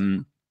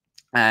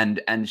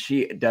 And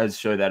she does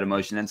show that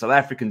emotion, and South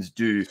Africans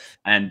do,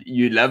 and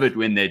you love it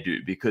when they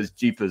do, because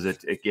jeepers,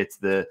 it's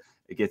a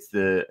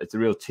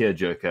real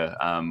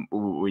tearjerker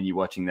when you're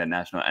watching that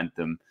national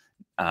anthem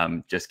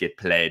just get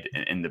played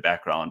in the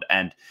background.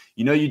 And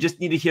you just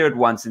need to hear it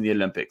once in the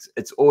Olympics.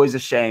 It's always a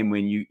shame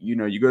when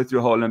you go through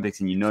a whole Olympics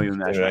and your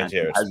national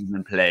anthem hasn't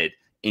been played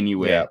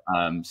anywhere.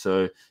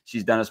 So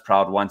she's done us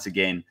proud once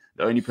again,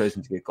 the only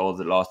person to get gold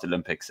at the last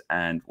Olympics,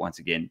 and once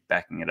again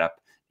backing it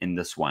up in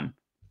this one.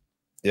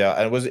 Yeah,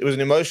 and it was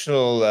an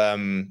emotional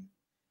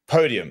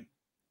podium,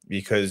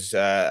 because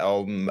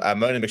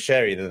Mona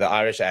McSherry, the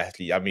Irish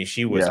athlete, I mean,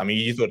 she was. I mean,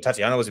 you thought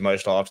Tatjana was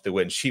emotional after the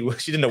win. She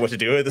didn't know what to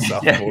do with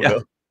herself.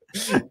 I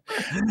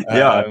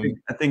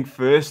think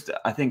first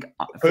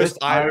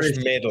Irish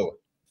medal,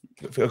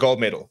 a gold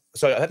medal.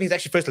 So I think it's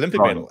actually first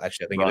Olympic medal.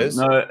 Actually, I think it is.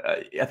 No,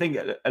 I think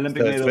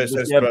Olympic medal.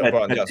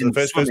 The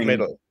first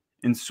medal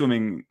in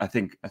swimming. I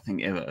think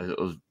it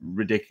was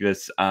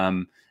ridiculous.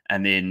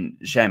 And then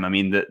shame. I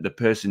mean, the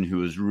person who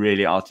was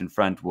really out in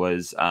front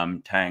was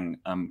Tang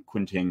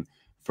Kunting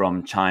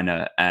from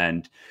China,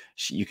 and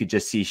you could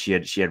just see she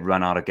had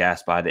run out of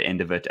gas by the end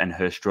of it, and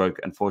her stroke,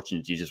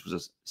 unfortunately, just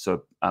was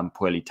so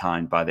poorly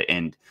timed by the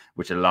end,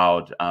 which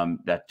allowed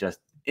that just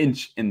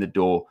inch in the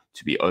door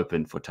to be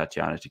open for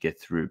Tatjana to get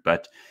through.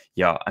 But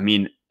yeah, I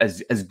mean,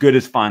 as good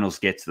as finals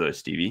gets, though,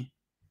 Stevie.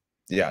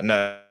 Yeah,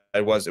 no,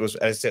 it was as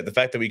I said, the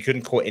fact that we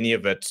couldn't call any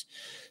of it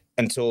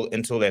until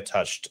they're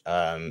touched.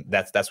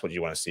 That's what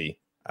you want to see.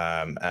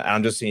 And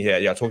I'm just seeing here,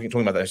 talking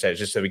about that stage,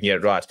 just so we can get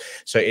it right.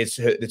 So it's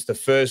the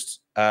first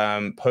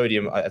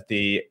podium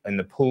in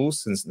the pool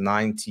since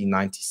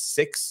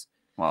 1996.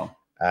 Wow.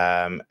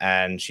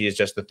 And she is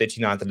just the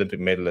 39th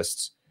Olympic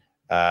medalist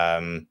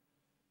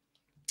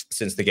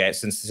since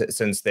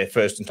their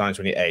first in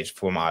 2028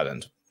 from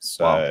Ireland.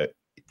 So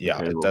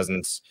it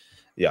doesn't.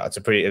 Yeah, it's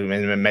a pretty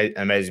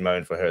amazing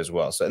moment for her as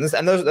well. So,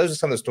 and those are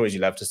some of the stories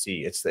you love to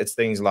see. It's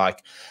things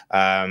like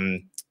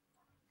the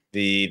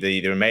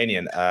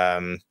Romanian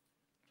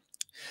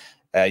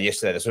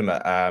yesterday, the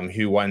swimmer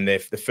who won the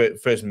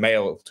first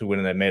male to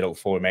win a medal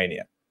for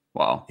Romania.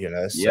 Wow. You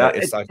know, so Yeah,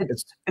 it's like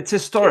it's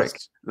historic.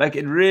 Like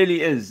it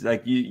really is.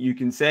 Like you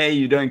can say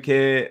you don't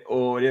care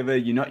or whatever,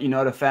 you're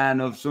not a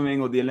fan of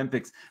swimming or the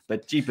Olympics,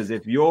 but jeepers,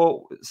 if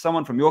you're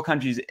someone from your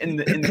country's in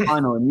the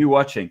final and you're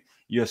watching,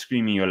 you're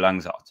screaming your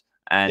lungs out.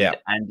 And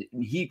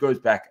he goes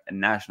back a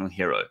national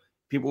hero.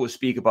 People will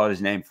speak about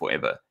his name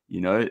forever.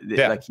 You know,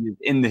 like he's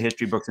in the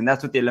history books, and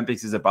that's what the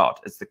Olympics is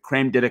about. It's the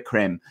creme de la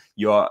creme.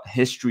 You're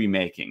history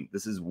making.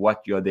 This is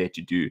what you're there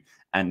to do,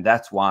 and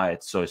that's why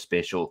it's so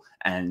special.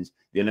 And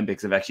the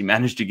Olympics have actually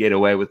managed to get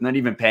away with not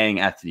even paying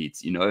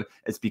athletes. You know,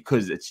 it's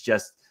because it's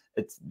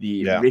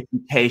the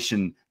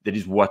reputation that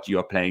is what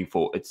you're playing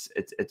for. It's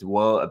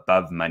well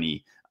above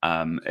money.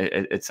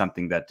 It's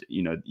something that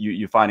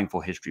you're fighting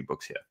for history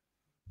books here.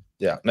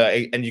 Yeah, no,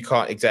 and you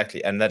can't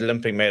exactly. And that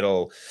Olympic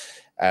medal,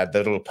 the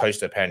little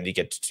poster apparently you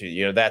get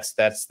to, that's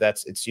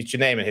it's your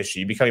name in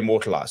history. You become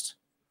immortalized.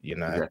 You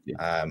know,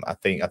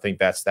 exactly. I think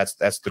that's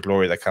the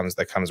glory that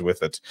comes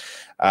with it.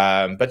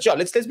 But yeah,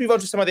 let's move on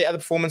to some of the other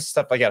performance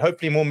stuff like that.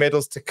 Hopefully, more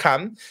medals to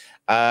come.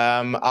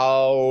 One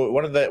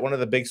of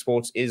the big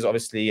sports is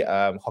obviously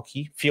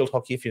hockey, field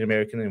hockey. If you're an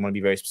American and you want to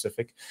be very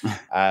specific,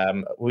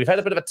 we've had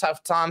a bit of a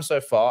tough time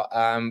so far.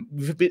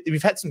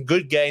 We've had some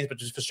good games, but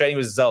just frustrating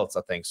results,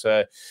 I think.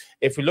 So,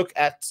 if we look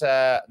at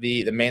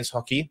the men's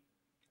hockey,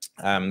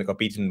 they got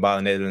beaten by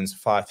the Netherlands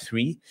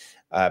 5-3.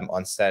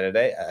 On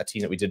Saturday, a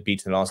team that we did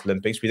beat in the last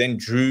Olympics. We then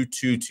drew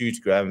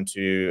 2-2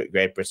 to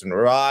Great Britain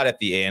right at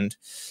the end.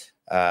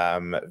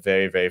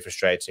 Very, very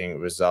frustrating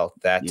result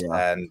and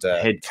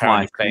head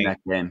twice in that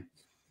game.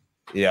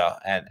 Yeah,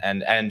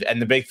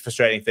 and the big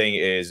frustrating thing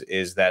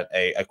is that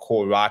a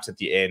call right at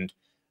the end,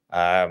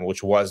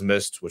 which was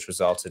missed, which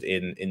resulted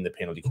in the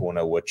penalty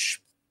corner,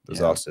 which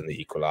results in the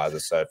equalizer.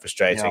 So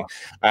frustrating.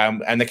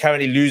 And they're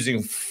currently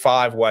losing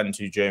 5-1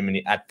 to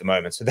Germany at the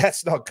moment. So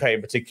that's not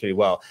going particularly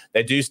well.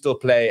 They do still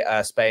play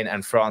Spain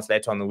and France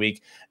later on the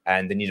week,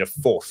 and they need a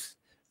fourth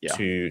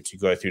to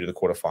go through to the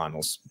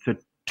quarterfinals. So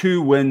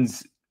 2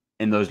 wins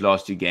in those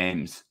last 2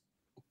 games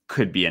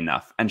could be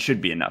enough and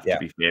should be enough, to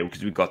be fair,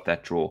 because we got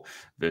that draw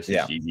versus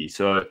GB.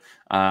 So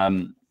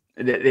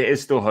there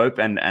is still hope,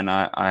 and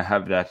I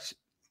have that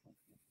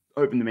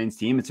hope in the men's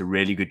team. It's a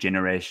really good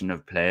generation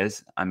of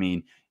players. I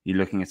mean, you're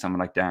looking at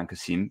someone like Dan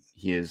Kasim.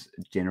 He is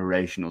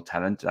generational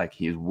talent. Like,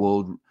 he is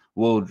world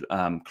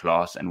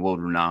class and world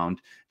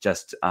renowned.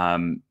 Just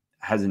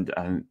hasn't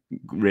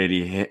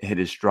really hit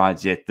his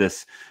strides yet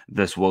this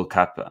World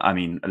Cup. I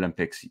mean,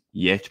 Olympics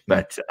yet.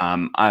 But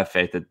I have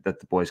faith that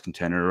the boys can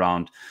turn it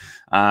around.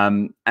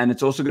 And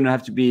it's also going to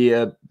have to be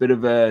a bit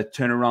of a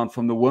turnaround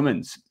from the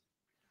women's.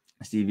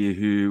 Stevie,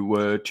 who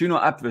were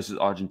 2-0 up versus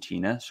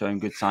Argentina, showing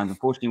good signs.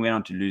 Unfortunately, went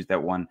on to lose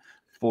that one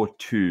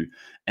 4-2,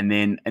 and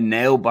then a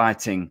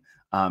nail-biting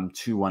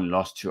 2-1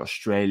 loss to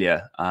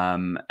Australia.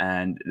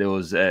 And there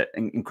was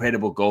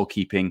incredible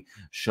goalkeeping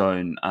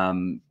shown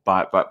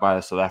by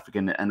the South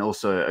African, and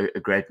also a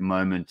great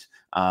moment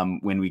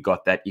when we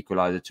got that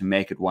equalizer to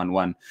make it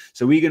 1-1.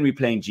 So we're going to be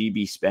playing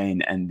GB,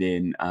 Spain, and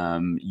then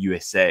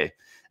USA.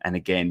 And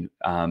again,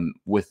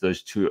 with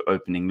those 2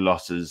 opening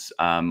losses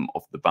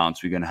off the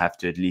bounce, we're going to have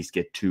to at least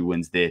get 2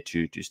 wins there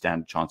to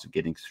stand a chance of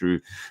getting through.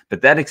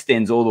 But that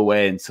extends all the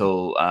way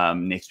until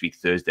next week,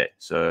 Thursday.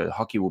 So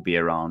hockey will be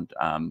around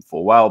for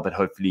a while, but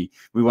hopefully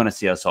we want to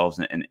see ourselves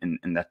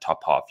in that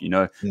top half. You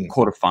know,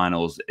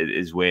 quarterfinals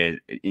is where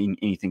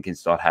anything can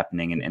start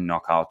happening in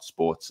knockout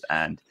sports.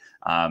 And,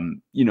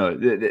 you know,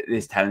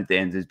 there's talent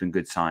there and there's been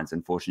good signs.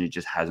 Unfortunately, it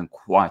just hasn't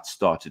quite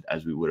started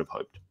as we would have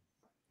hoped.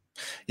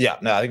 Yeah,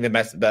 no, I think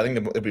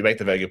we make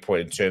the very good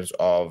point in terms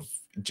of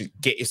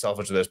get yourself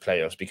into those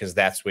playoffs, because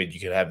that's when you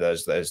can have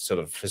those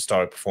sort of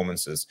historic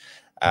performances.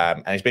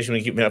 And especially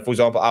when you keep, for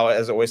example,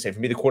 as I always say,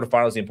 for me, the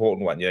quarterfinal is the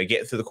important one. You know,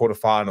 get through the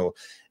quarterfinal,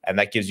 and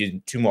that gives you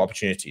 2 more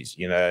opportunities.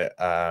 You know,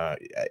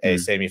 a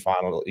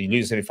semi-final, you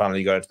lose the semi-final,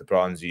 you go into the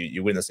bronze,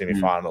 you win the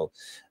semi-final,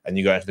 and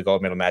you go into the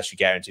gold medal match, you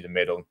guarantee the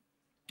medal.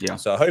 Yeah.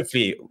 So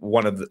hopefully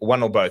one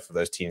or both of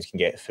those teams can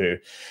get through.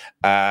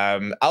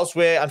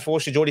 Elsewhere,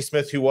 unfortunately, Jordy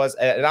Smith, who was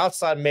an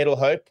outside medal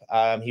hope,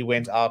 he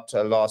went out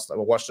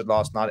watched it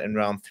last night in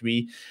round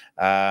 3,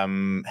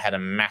 had a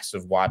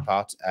massive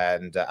wipeout,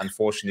 and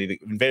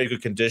unfortunately, in very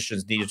good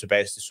conditions, needed to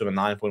basically swim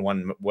a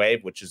 9.1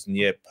 wave, which is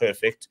near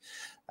perfect.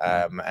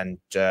 And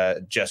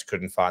just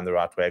couldn't find the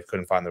right wave,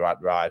 couldn't find the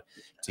right ride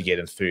to get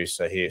him through.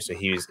 So he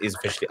is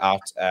officially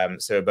out.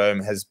 Sarah Boehm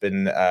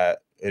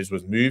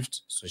was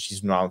moved, so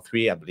she's in round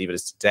 3. I believe it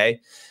is today.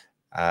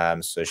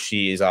 So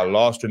she is our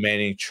last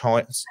remaining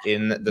chance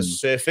in the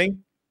surfing.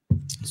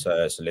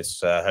 So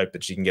let's hope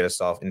that she can get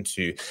herself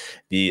into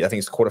I think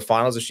it's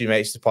quarterfinals if she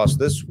makes it past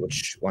this,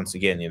 which once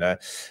again, you know,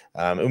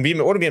 what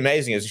would be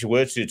amazing is if she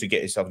were to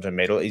get yourself into a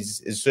medal,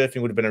 is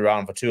surfing would have been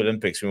around for 2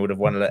 Olympics, and we would have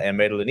won a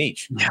medal in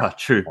each. Yeah,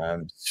 true.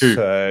 True.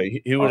 So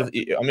who would have?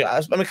 I mean,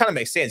 it kind of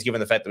makes sense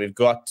given the fact that we've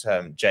got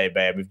Jay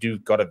Bay, we do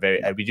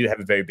have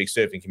a very big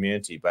surfing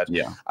community. But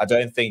I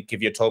don't think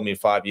if you told me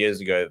 5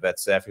 years ago that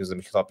South Africa was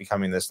going to start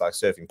becoming this like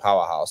surfing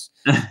powerhouse,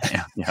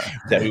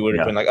 that we would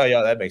have been like, oh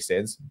yeah, that makes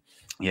sense.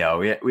 Yeah,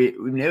 we've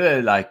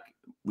never like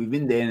we've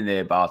been there and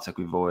thereabouts. Like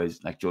we've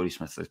always, like Geordie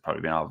Smith has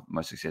probably been our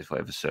most successful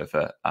ever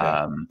surfer.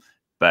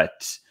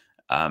 But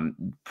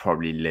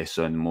probably less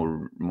so in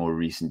more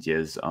recent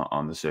years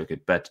on the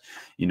circuit. But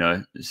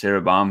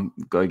Sarah Baum,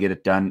 go get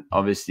it done.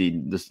 Obviously,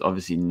 this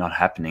obviously not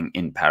happening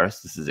in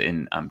Paris. This is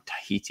in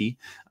Tahiti,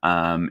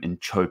 in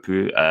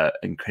Chopu,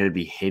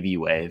 incredibly heavy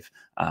wave.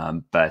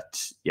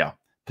 But yeah,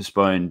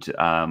 postponed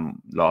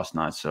last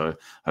night. So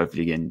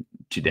hopefully again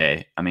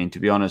today. I mean, to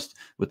be honest,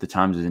 with the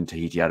times in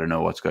Tahiti, I don't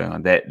know what's going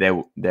on.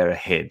 They're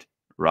ahead,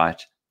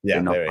 right? Yeah,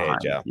 they're ahead,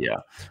 yeah.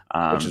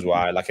 Which is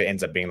why like it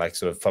ends up being like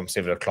sort of from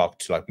 7 o'clock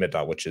to like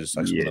midnight, which is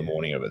like in the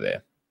morning over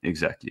there.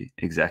 Exactly.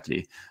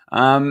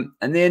 And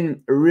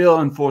then a real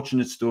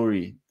unfortunate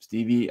story,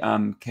 Stevie.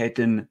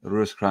 Caitlin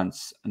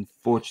Rooskrantz,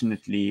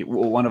 unfortunately,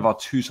 one of our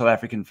 2 South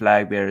African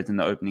flag bearers in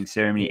the opening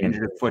ceremony,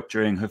 injured her foot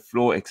during her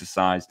floor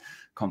exercise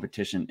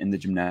competition in the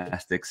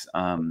gymnastics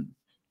on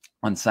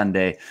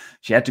Sunday.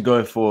 She had to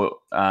go for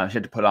she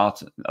had to pull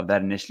out of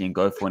that initially and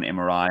go for an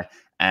MRI.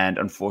 And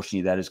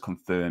unfortunately, that is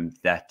confirmed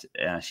that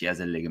she has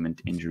a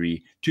ligament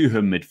injury to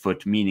her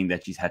midfoot, meaning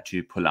that she's had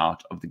to pull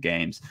out of the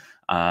games.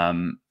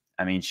 I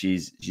mean,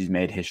 she's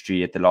made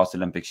history at the last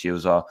Olympics.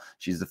 She's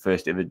the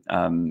first ever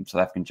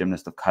South African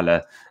gymnast of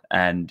color,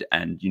 and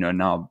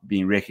now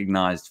being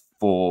recognized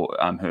for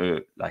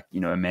her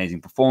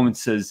amazing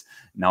performances.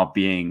 Now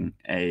being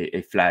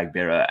a flag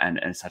bearer, and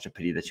it's such a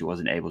pity that she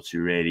wasn't able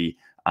to really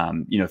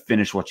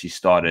finish what she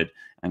started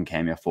and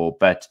came here for.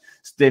 But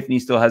Stephanie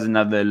still has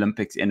another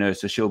Olympics in her,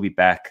 so she'll be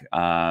back.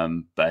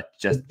 But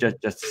just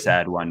a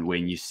sad one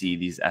when you see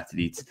these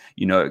athletes,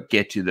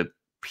 get to the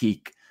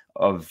peak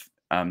of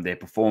their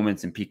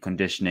performance and peak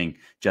conditioning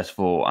just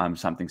for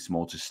something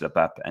small to slip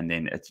up, and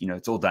then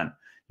it's all done.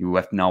 You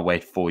have to now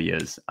wait 4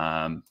 years.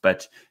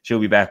 But she'll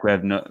be back.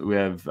 We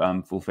have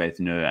full faith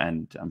in her,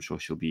 and I'm sure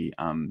she'll be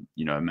a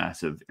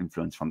massive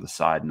influence from the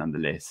side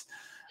nonetheless.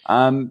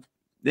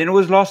 Then it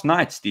was last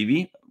night,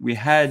 Stevie. We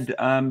had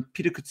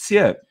Peter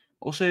Kutsia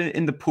also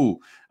in the pool.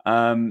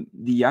 The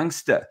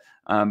youngster,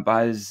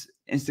 by his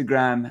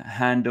Instagram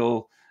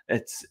handle,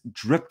 it's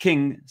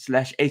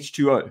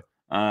DripKing/H2O.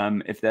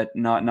 If that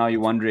now you're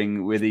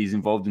wondering whether he's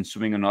involved in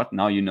swimming or not,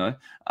 now you know.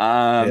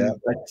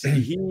 But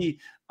he,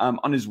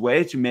 on his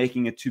way to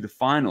making it to the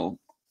final,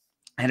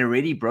 had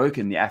already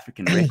broken the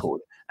African record,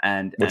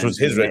 which was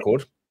his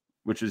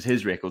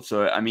record.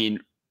 So I mean,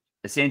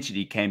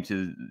 essentially came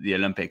to the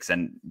Olympics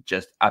and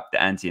just up the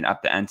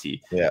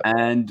ante. Yeah.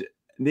 And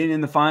then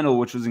in the final,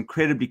 which was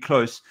incredibly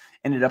close,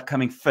 ended up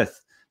coming 5th.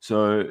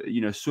 So,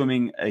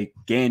 swimming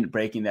again,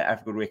 breaking the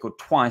African record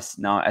twice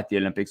now at the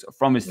Olympics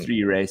from his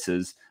 3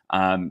 races.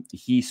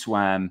 He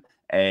swam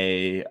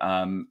a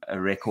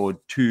record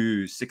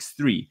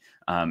 2:63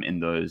 in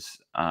those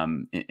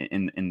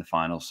in the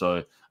final.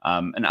 So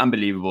an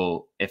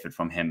unbelievable effort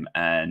from him,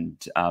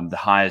 and the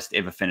highest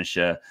ever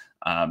finisher,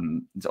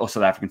 also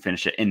the African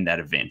finisher in that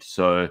event.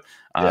 So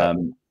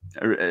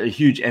a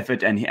huge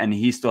effort, and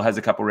he still has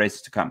a couple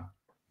races to come.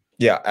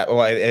 Yeah,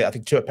 well, I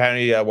think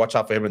apparently watch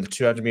out for him in the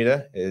 200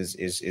 meter is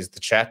the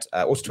chat.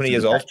 Also 20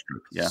 years old.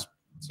 Yeah.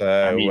 So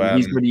I mean,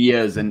 he's got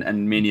years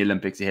and many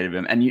Olympics ahead of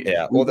him. And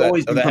we've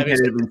always been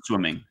competitive in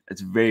swimming.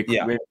 It's very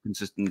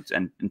consistent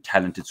and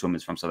talented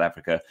swimmers from South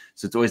Africa.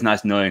 So it's always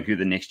nice knowing who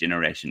the next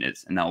generation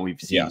is. And now we've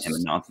seen him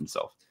announce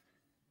himself.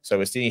 So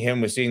we're seeing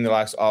him. We're seeing the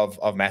likes of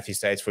Matthew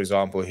States, for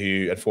example,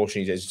 who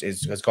unfortunately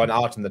has gone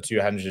out in the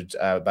 200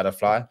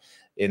 butterfly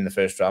in the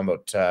first round,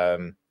 but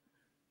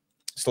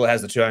still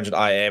has the 200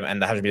 IM and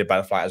the 100 meter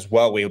butterfly as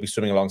well, where he'll be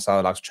swimming alongside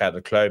the likes of Chad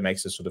Leclerc.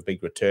 Makes a sort of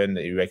big return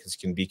that he reckons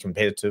can be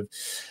competitive.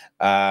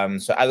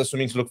 So other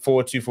swimming to look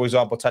forward to, for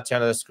example,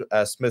 Tatjana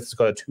Smith has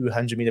got a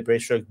 200 meter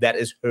breaststroke. That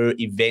is her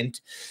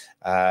event.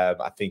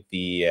 I think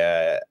the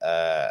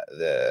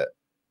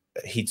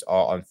heats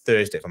are on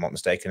Thursday, if I'm not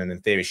mistaken, and in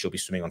theory she'll be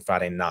swimming on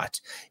Friday night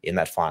in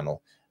that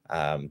final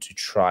to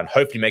try and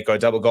hopefully make go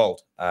double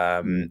gold.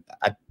 I'm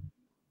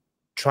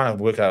trying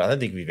to work out. I don't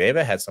think we've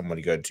ever had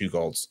somebody go 2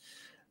 golds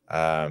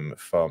from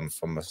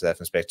that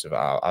perspective.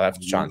 I'll have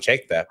to try and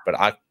check that, but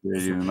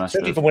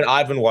certainly from when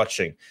I've been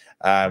watching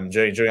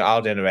during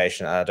our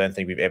generation, I don't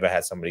think we've ever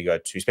had somebody go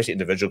 2, especially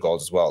individual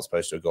golds as well, as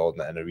opposed to a gold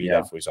and a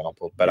relay, for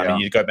example. But I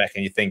mean, you go back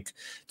and you think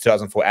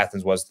 2004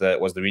 Athens was the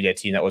relay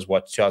team. That was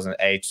what,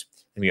 2008.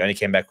 And we only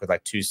came back with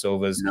like 2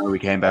 silvers. No, we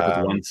came back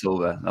with 1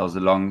 silver. That was a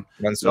long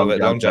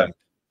jump.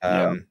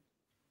 And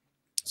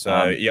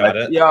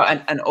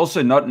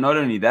also not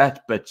only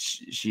that, but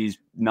she's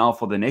now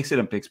for the next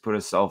Olympics put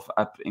herself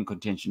up in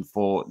contention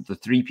for the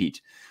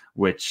 3-peat,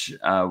 which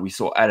we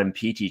saw Adam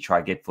Peaty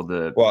try get for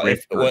the.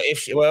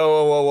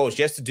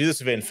 She has to do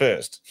this event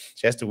first.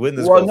 She has to win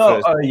this. First.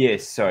 Oh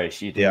yes, sorry,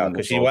 she did. Yeah,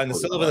 because she won the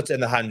silver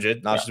in the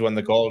 100. Now she's won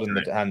the gold in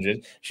the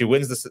 100. She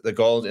wins the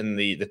gold in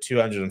the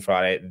 200 on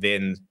Friday.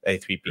 Then a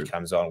 3-peat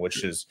comes on,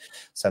 which is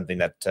something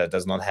that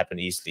does not happen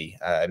easily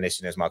unless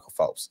you know Michael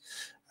Phelps.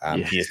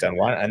 He has done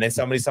 1, and then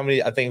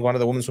somebody, I think one of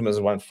the women's swimmers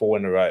has won 4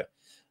 in a row.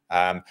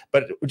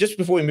 But just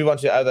before we move on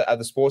to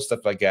other sports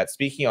stuff like that,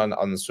 speaking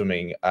on the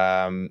swimming,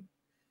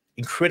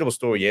 incredible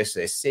story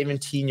yesterday.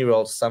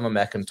 17-year-old Summer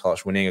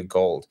McIntosh winning a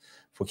gold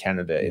for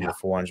Canada in the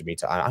 400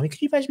 meter. I mean, can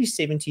you imagine be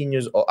 17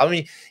 years old? I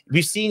mean,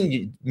 we've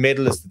seen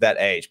medalists at that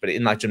age, but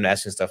in like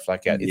gymnastics and stuff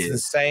like that, it's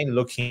insane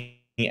looking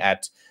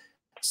at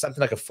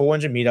something like a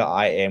 400 meter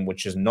IM,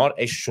 which is not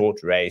a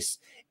short race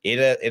in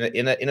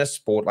a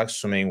sport like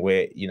swimming,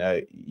 where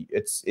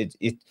it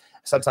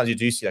sometimes you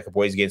do see like a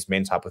boys against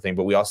men type of thing,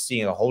 but we are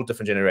seeing a whole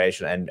different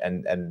generation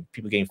and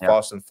people getting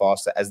faster and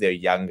faster as they're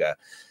younger.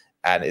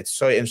 And it's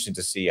so interesting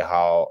to see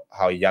how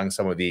young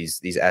some of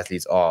these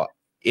athletes are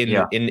in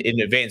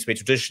events where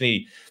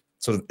traditionally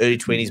sort of early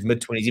 20s,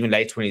 mid 20s, even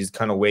late 20s,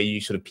 kind of where you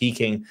sort of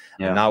peaking.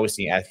 And now we're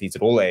seeing athletes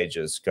at all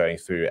ages going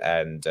through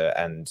and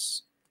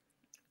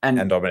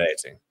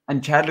dominating.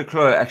 And Chad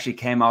Leclerc actually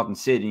came out and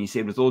said, and he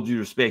said, with all due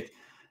respect,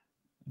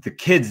 the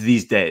kids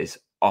these days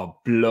are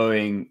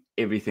blowing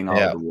everything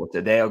out of the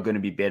water. They are going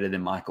to be better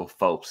than Michael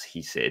Phelps,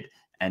 he said.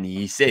 And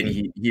he said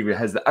he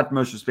has the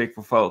utmost respect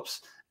for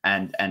Phelps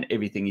and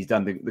everything he's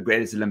done, the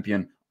greatest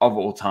Olympian of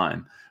all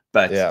time.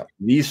 But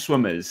these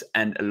swimmers,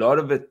 and a lot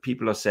of it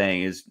people are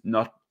saying is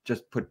not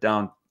just put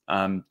down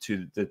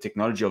to the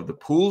technology of the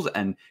pools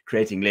and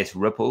creating less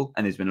ripple.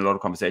 And there's been a lot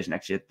of conversation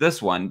actually at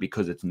this one,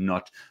 because it's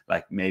not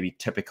like maybe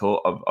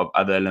typical of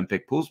other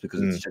Olympic pools,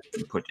 because it's just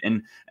been put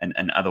in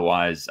and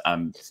otherwise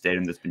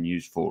stadium that's been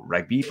used for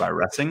rugby by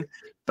Racing.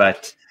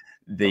 But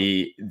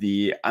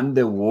the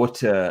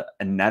underwater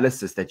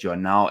analysis that you are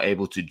now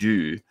able to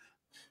do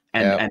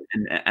and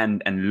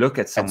look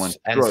at someone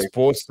and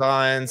sports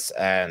science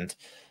and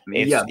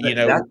exactly.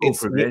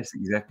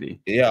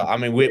 Yeah, I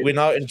mean, we're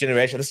now in a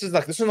generation. This is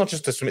not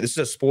just a swimming. This is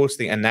a sports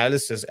thing,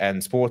 analysis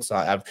and sports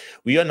science.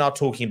 We are now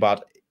talking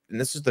about,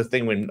 and this is the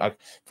thing when, like,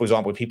 for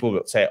example, when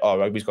people say, "Oh,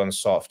 rugby's gone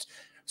soft,"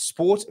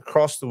 sport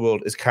across the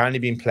world is currently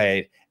being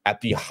played at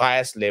the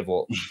highest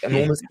level, and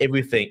almost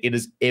everything it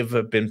has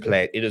ever been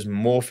played. It is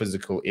more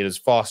physical. It is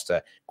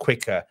faster,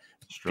 quicker,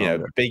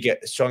 stronger, bigger,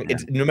 strong.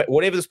 It's no matter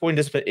whatever the sporting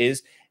discipline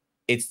is.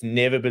 It's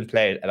never been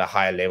played at a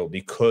higher level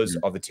because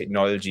of the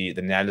technology,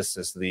 the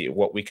analysis,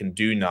 what we can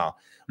do now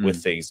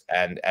with things,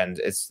 and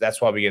that's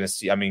why we're going to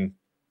see. I mean,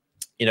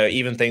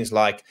 even things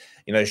like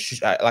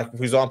like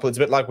for example, it's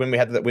a bit like when they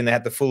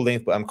had the full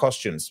length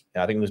costumes.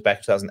 I think it was back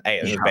in 2008.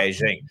 I think it was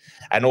Beijing,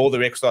 and all the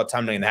records started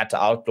tumbling, and they had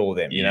to outlaw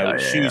them.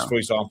 Shoes, for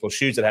example,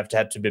 shoes that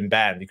had to been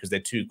banned because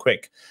they're too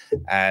quick,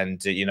 and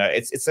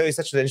it's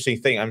such an interesting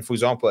thing. I mean, for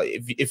example,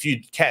 if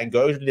you can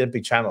go to the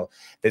Olympic Channel,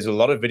 there's a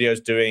lot of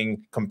videos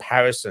doing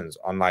comparisons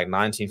on like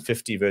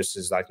 1950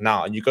 versus like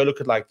now, and you go look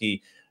at like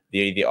the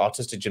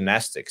artistic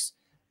gymnastics,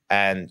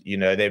 and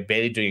they're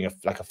barely doing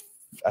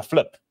a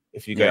flip.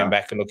 If you're going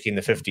back and looking in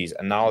the 50s,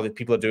 and now the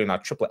people are doing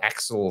like triple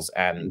axels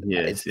and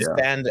it's the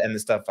stand and the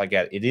stuff like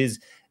that. It is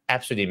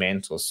absolutely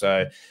mental.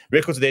 So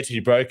records are there to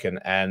be broken,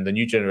 and the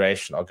new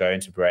generation are going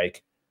to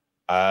break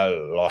a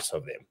lot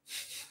of them.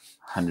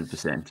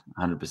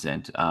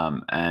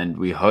 100%. And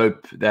we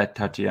hope that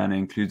Tatjana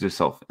includes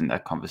herself in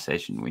that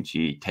conversation when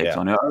she takes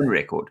on her own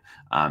record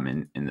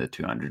in the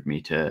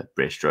 200-meter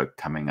breaststroke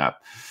coming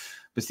up.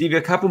 But Stevie,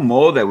 a couple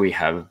more that we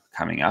have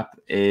coming up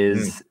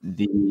is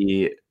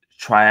the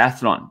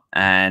triathlon,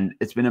 and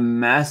it's been a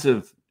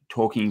massive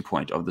talking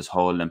point of this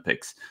whole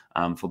Olympics.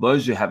 For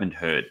those who haven't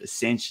heard,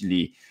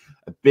 essentially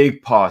a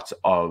big part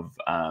of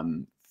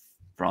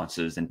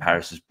France's and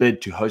Paris's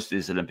bid to host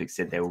this Olympics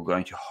said they were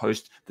going to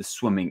host the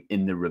swimming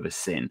in the River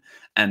Seine,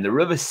 and the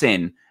River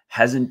Seine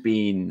hasn't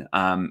been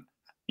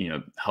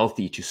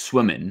healthy to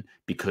swim in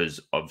because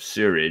of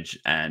sewage,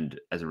 and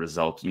as a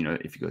result,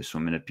 if you go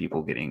swimming at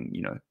people getting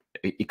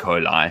E.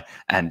 coli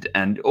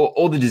and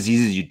all the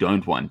diseases you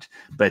don't want.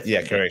 But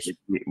correct.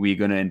 We're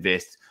going to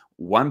invest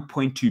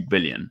 1.2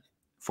 billion.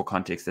 For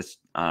context, that's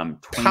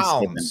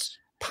 27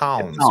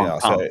 pounds.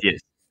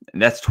 Yes,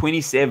 and that's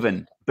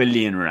 27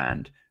 billion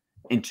rand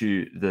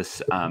into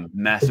this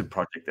massive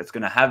project that's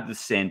going to have the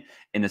Seine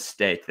in a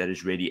state that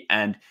is ready.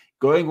 And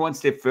going one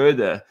step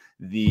further,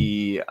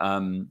 it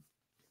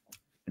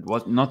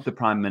was not the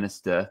Prime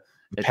Minister,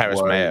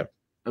 Paris mayor.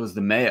 It was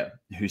the mayor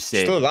who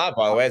said, still alive,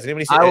 by the way. Has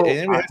anybody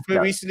heard from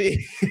her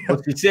recently?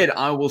 Well, she said,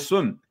 "I will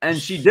swim." And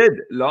she did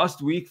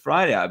last week,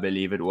 Friday, I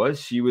believe it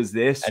was. She was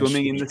there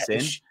swimming in the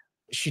Seine.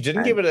 She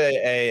didn't give it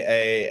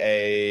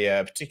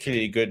a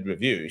particularly good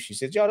review. She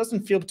said, "Yeah, it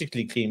doesn't feel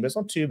particularly clean, but it's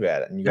not too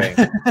bad." And you're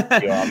going,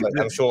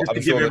 I'm sure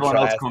everyone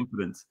else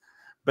confidence.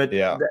 But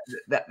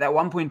that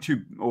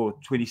 1.2 or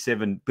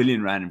 27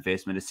 billion rand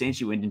investment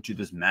essentially went into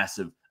this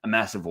massive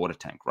water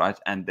tank, right?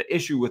 And the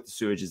issue with the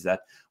sewage is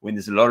that when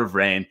there's a lot of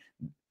rain,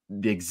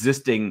 the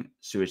existing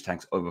sewage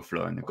tanks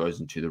overflow and it goes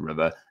into the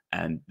river,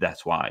 and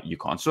that's why you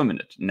can't swim in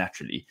it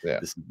naturally.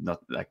 This is not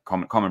like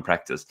common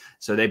practice.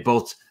 So they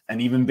built an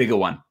even bigger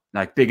one,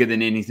 like bigger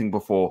than anything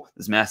before,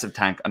 this massive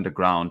tank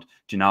underground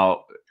to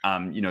now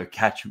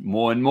catch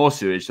more and more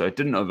sewage so it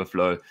didn't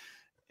overflow.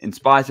 In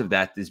spite of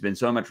that, there's been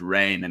so much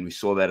rain, and we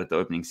saw that at the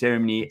opening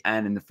ceremony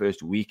and in the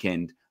first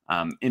weekend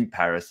in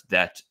Paris,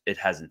 that it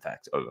has in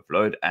fact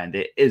overflowed, and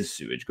there is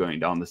sewage going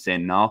down the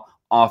Seine now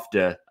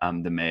after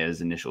the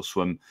mayor's initial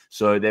swim.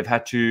 So they've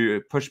had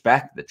to push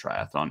back the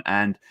triathlon,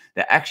 and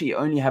they actually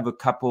only have a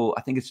couple,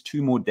 I think it's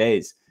 2 more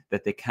days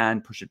that they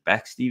can push it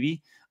back,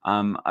 Stevie,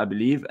 I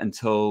believe,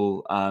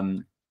 until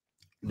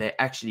they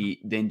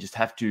actually then just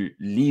have to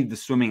leave the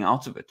swimming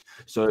out of it.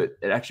 So it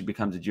actually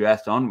becomes a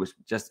duathlon, which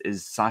just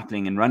is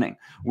cycling and running,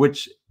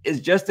 which is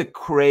just a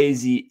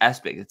crazy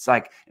aspect. It's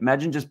like,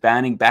 imagine just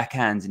banning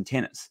backhands in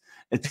tennis.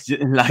 It's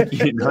just like,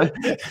 you know,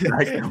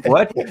 like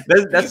what?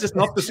 That's just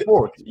not the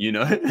sport, you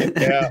know?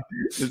 Yeah.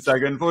 It's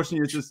like,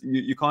 unfortunately, it's just,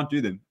 you can't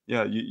do them.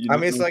 Yeah. I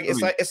mean,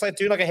 it's like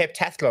doing like a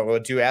heptathlon or a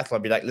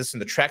duathlon. Be like, listen,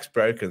 the track's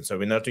broken, so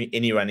we're not doing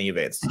any running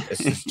events.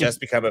 It's just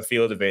become a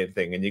field event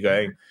thing. And you're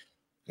going,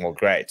 well,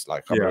 great,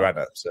 like I'm a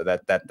runner, so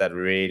that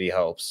really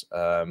helps,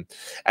 and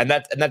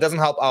that doesn't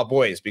help our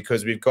boys,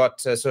 because we've got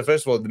so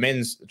first of all, the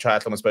men's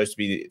triathlon was supposed to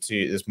be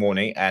this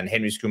morning, and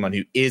Henry Schoeman,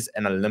 who is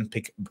an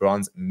Olympic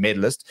bronze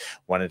medalist,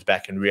 won it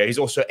back in Rio. He's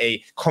also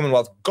a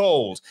Commonwealth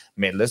gold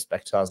medalist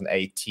back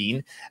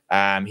 2018.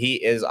 He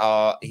is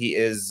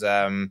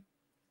currently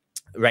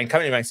ranked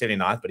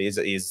 79th, but he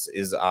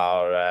is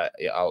our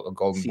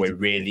golden boy,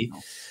 really.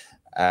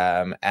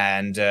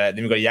 And then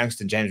we've got a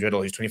youngster, James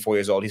Riddle, who's 24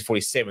 years old. He's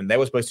 47. They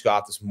were supposed to go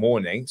out this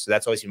morning, so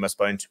that's obviously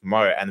postponed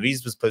tomorrow. And the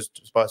reason it's supposed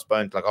to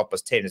postponed like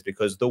 10:30 is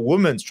because the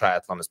women's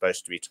triathlon is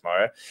supposed to be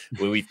tomorrow,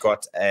 where we've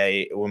got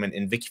a woman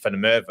in Vicky van der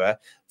Merwe,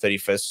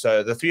 31st.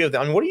 So the three of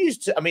them. I mean, what do you?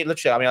 I mean,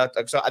 literally. I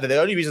mean, so the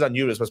only reason I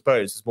knew it was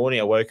postponed is this morning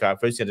I woke up.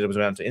 First thing I did was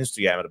went onto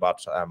Instagram at about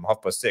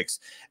 6:30,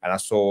 and I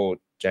saw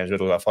James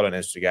Riddle, who I follow on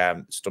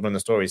Instagram, stood on the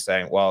story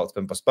saying, "Well, it's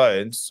been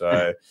postponed."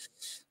 So.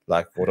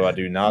 Like, what do I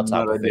do now?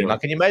 Type of thing. Like,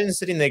 can you imagine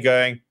sitting there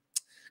going,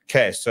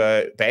 okay,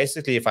 so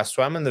basically, if I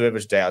swam in the river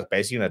today, I was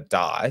basically going to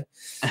die.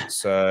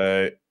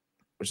 So,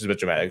 which is a bit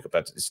dramatic,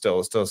 but it's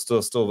still,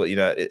 you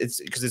know, it's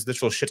because there's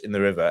literal shit in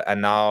the river.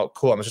 And now,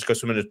 cool, I'm going to just go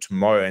swim in it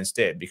tomorrow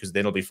instead, because then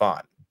it'll be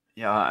fine.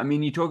 Yeah, I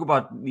mean, you talk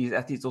about these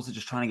athletes also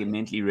just trying to get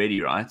mentally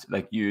ready, right?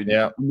 Like on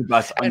the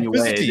bus on your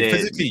way.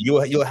 Physically,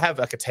 you'll have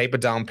like a taper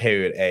down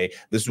period.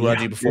 This is what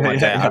I do before my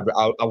day.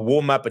 I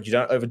warm up, but you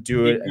don't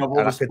overdo it. And all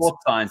the sport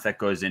science that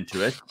goes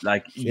into it,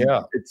 like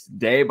it's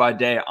day by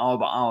day, hour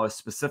by hour,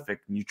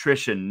 specific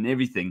nutrition and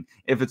everything.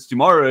 If it's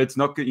tomorrow, it's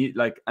not good.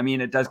 Like, I mean,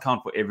 it does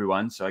count for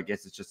everyone, so I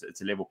guess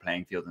it's a level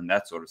playing field in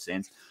that sort of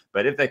sense.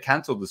 But if they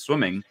cancel the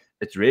swimming,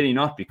 it's really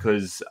not,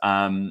 because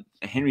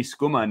Henry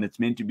Schoeman, it's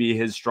meant to be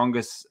his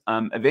strongest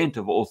event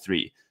of all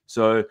three.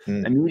 So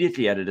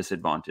immediately at a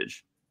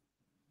disadvantage.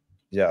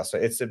 Yeah, so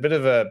it's a bit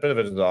of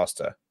a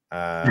disaster.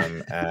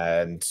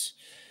 And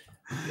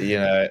you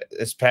know,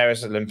 this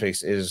Paris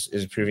Olympics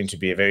is proving to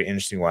be a very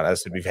interesting one.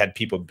 As I said, we've had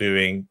people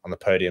booing on the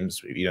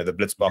podiums. You know, the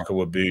Blitzboks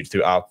were booed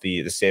throughout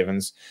the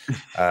sevens.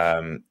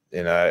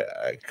 You know,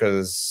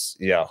 because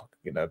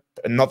you know,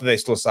 not that they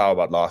still sour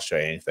about last year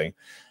or anything.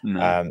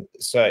 No.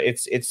 So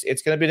it's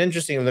going to be an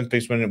interesting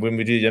Olympics when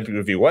we do the Olympic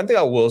review. One thing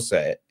I will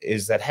say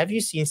is that, have you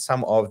seen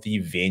some of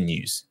the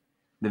venues?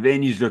 The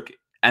venues look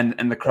and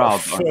the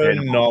crowds are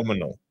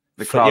phenomenal.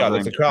 The crowd,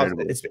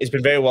 it's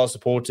been very well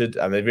supported,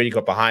 and they've really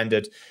got behind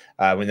it.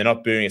 When they're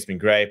not booing, it's been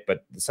great.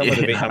 But some of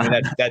the, I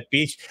mean, that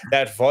beach,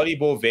 that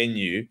volleyball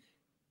venue,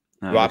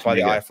 right by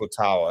the Eiffel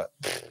Tower.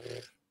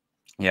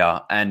 Yeah,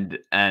 and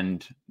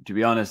to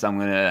be honest, I'm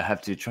gonna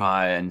have to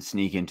try and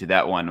sneak into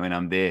that one when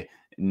I'm there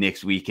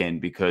next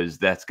weekend, because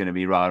that's gonna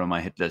be right on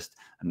my hit list.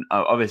 And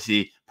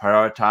obviously,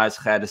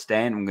 prioritize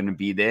Hatherly. I'm gonna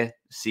be there.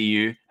 See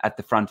you at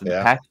the front of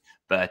the pack.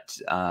 But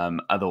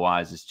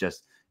otherwise, it's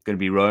just going to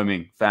be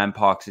roaming fan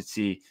parks to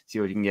see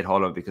what you can get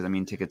hold of, because I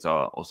mean, tickets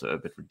are also a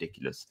bit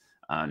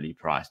ridiculously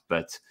priced.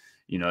 But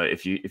you know,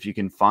 if you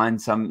can find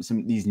some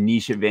these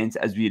niche events,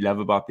 as we love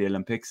about the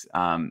Olympics,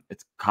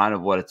 it's kind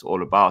of what it's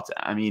all about.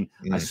 I mean,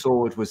 I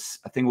saw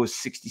I think it was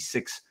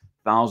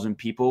 66,000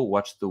 people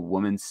watched the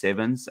women's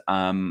sevens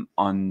on,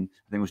 I think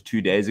it was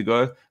 2 days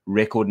ago,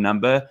 record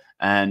number.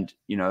 And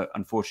you know,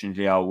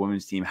 unfortunately, our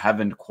women's team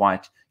haven't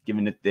quite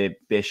given it their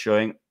best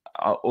showing.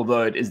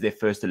 Although it is their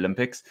first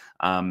Olympics,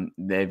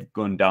 they've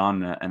gone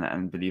down and I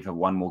believe have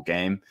one more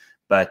game.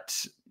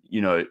 But you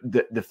know,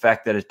 the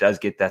fact that it does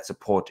get that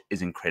support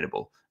is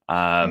incredible.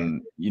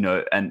 You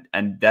know, and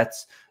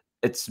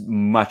it's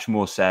much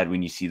more sad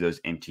when you see those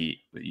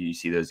empty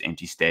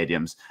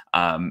stadiums.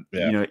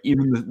 You know,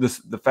 even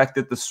the fact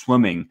that the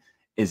swimming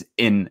is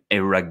in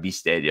a rugby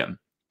stadium,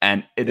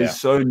 and it is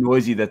so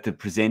noisy that the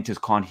presenters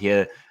can't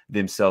hear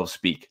themselves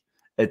speak.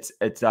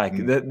 It's like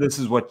this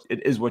is what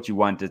it is. What you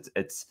want.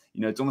 It's you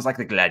know, it's almost like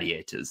the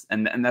gladiators,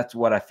 and that's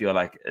what I feel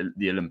like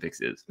the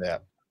Olympics is. Yeah.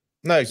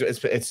 No,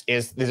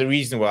 it's there's a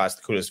reason why it's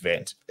the coolest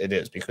event. It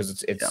is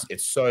because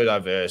it's so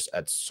diverse.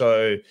 There's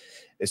so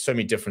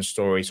many different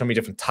stories, so many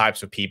different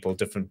types of people,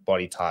 different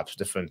body types,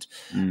 different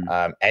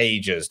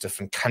ages,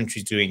 different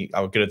countries doing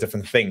good at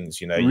different things.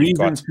 You know,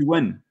 reasons to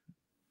win.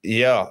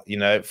 Yeah, you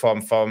know,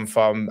 from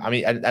I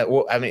mean,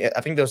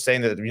 I think they were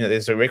saying that, you know,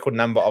 there's a record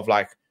number of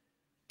like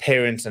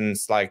parent and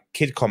like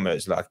kid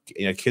commerce, like,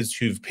 you know, kids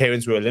whose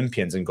parents were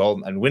Olympians and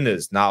gold and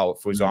winners now,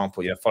 for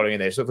example, you know, following in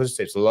their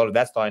footsteps. A lot of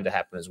that's starting to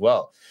happen as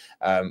well.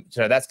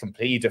 So that's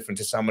completely different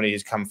to somebody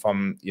who's come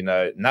from, you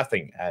know,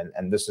 nothing,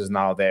 and this is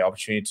now their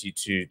opportunity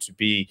to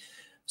be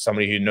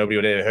somebody who nobody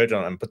would ever heard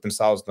on and put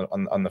themselves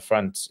on the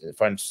front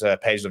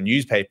page of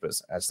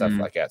newspapers and stuff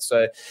like that.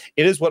 So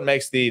it is what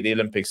makes the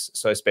Olympics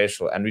so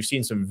special, and we've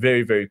seen some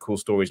very, very cool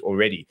stories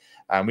already.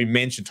 We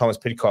mentioned Thomas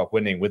Pidcock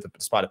winning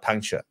despite a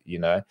puncture, you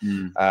know.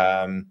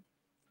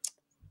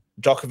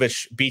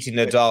 Djokovic beating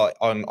Nadal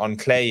on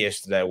clay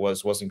yesterday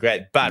wasn't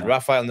great, but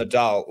Rafael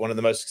Nadal, one of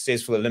the most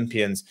successful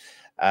Olympians,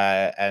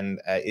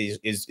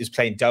 is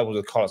playing doubles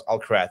with Carlos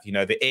Alcaraz, you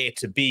know, the heir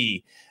to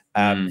be.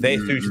 They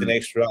through to the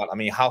next round. I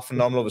mean, how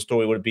phenomenal of a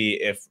story would it be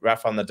if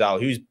Rafael Nadal,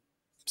 who's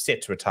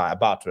set to retire,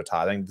 about to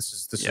retire, I think this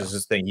is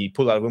his thing. He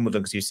pulled out of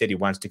Wimbledon because he said he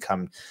wants to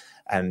come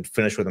and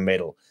finish with a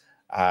medal.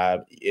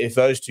 If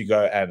those two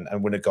go and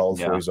win a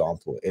gold, for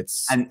example,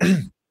 it's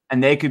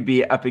and they could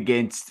be up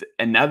against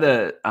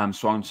another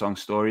swan song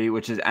story,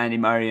 which is Andy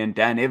Murray and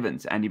Dan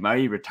Evans. Andy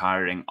Murray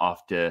retiring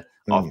after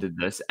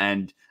this,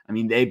 and I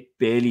mean, they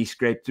barely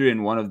scraped through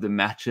in one of the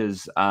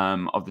matches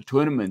of the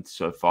tournament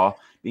so far,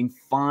 being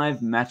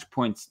 5 match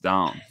points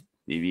down,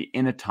 maybe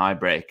in a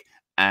tiebreak,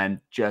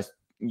 and just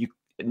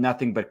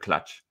nothing but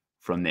clutch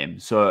from them.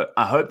 So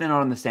I hope they're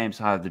not on the same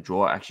side of the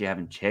draw. I actually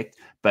haven't checked,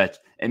 but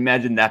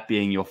imagine that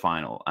being your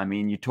final. I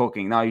mean, you're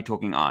talking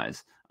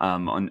eyes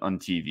on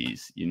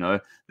TVs. You know,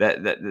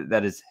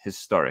 that is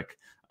historic.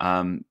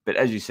 But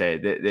as you say,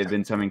 there have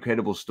been some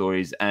incredible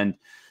stories. And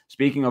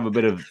speaking of a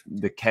bit of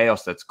the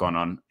chaos that's gone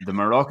on, the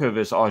Morocco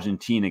versus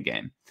Argentina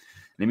game.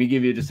 Let me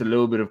give you just a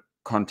little bit of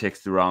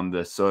context around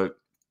this. So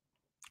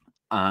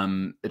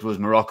it was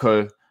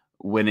Morocco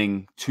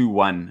winning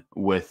 2-1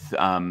 with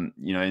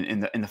you know,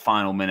 in the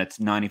final minutes,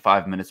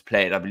 95 minutes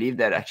played. I believe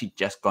they'd actually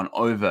just gone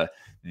over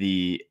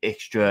the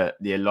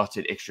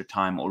allotted extra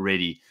time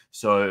already.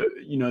 So,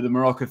 you know, the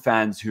Morocco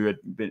fans who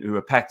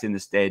were packed in the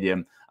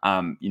stadium,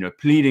 you know,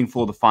 pleading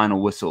for the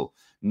final whistle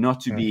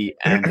not to be,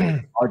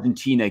 and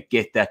Argentina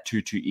get that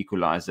 2-2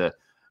 equalizer.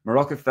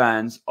 Morocco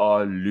fans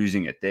are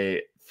losing it.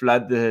 They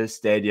flood the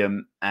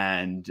stadium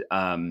and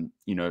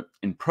you know,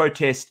 in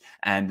protest,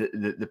 and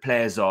the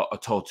players are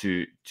told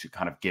to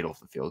kind of get off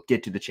the field,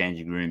 get to the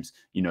changing rooms,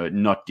 you know,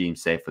 not deemed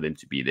safe for them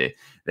to be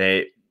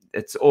there.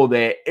 It's all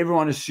there.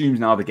 Everyone assumes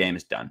now the game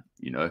is done.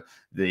 You know,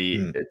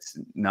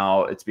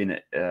 it's been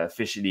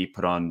officially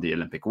put on the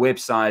Olympic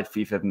website.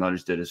 FIFA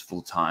acknowledged it as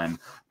full time,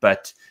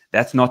 but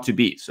that's not to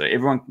be. So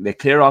they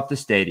clear out the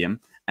stadium,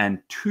 and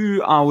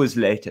 2 hours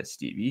later,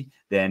 Stevie,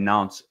 they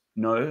announce,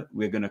 no,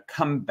 we're going to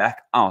come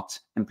back out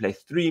and play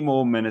 3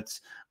 more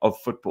minutes of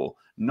football.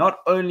 Not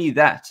only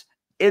that,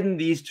 in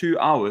these 2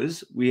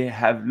 hours, we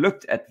have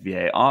looked at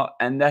VAR,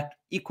 and that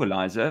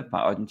equalizer by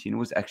Argentina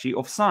was actually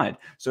offside.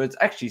 So it's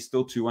actually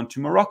still 2-1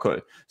 to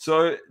Morocco.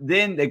 So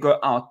then they go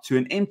out to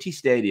an empty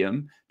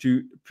stadium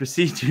to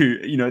proceed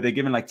to, you know, they're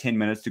given like 10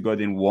 minutes to go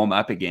then warm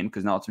up again,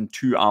 because now it's been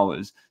 2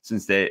 hours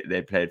since they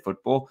played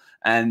football,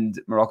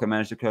 and Morocco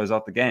managed to close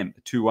out the game,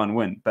 a 2-1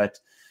 win. But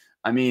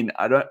I mean,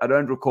 I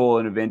don't recall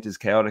an event as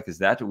chaotic as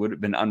that. It would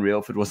have been unreal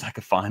if it was like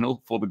a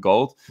final for the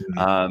gold.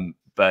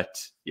 But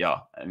yeah,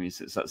 I mean,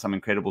 some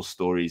incredible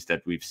stories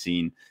that we've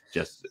seen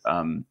just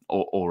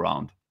all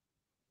around.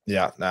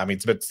 Yeah, no, I mean,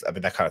 it's a bit. I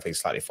mean, that kind of thing's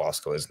slightly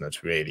farcical, isn't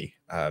it? Really,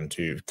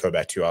 to go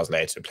back 2 hours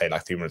later and play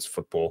like 3 minutes of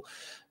football.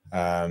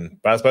 But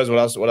I suppose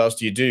what else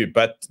do you do?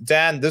 But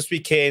Dan, this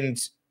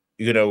weekend,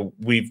 you know,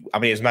 I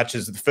mean, as much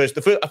as the first,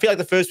 I feel like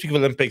the first week of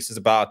Olympics is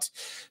about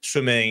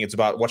swimming, it's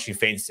about watching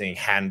fencing,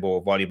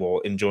 handball,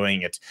 volleyball,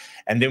 enjoying it,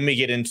 and then we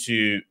get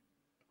into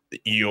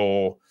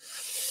your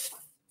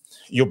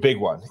big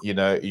one, you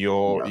know,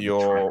 your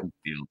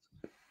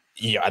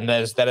and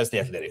that is the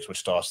athletics, which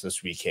starts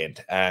this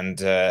weekend, and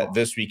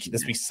this week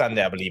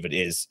Sunday, I believe it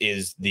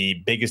is the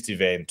biggest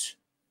event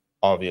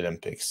of the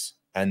Olympics,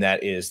 and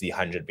that is the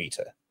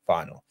 100-meter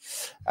final.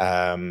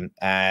 And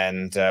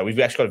we've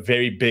actually got a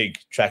very big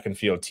track and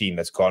field team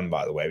that's gone,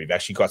 by the way. We've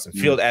actually got some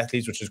field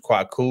athletes, which is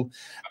quite cool.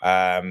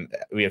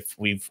 It's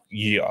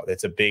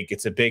a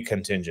big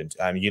contingent.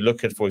 You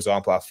look at, for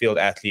example, our field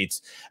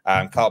athletes,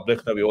 Carl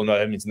Blichner, we all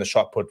know him, he's in the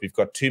shot put. We've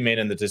got 2 men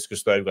in the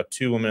discus throw, we've got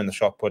 2 women in the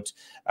shot put.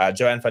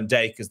 Joanne van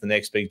Dijk is the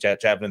next big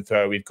javelin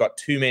throw. We've got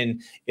 2 men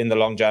in the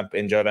long jump,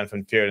 in Jovan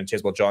van Vuuren and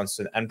Cheswell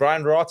Johnson, and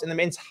Brian Raat in the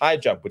men's high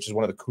jump, which is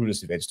one of the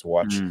coolest events to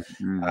watch.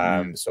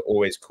 So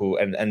always cool.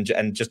 And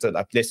just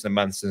less than a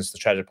month since the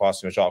tragic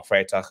passing of Jacques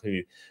Freitag,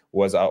 who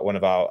was one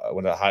of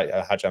the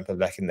high jumpers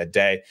back in the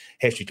day.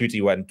 Heshti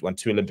Kuti won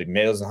 2 Olympic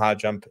medals in high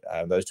jump.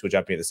 Those two are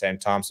jumping at the same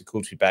time, so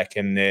cool to be back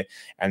in there.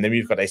 And then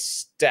we've got a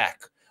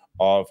stack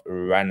of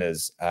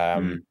runners.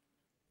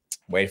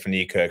 Wade van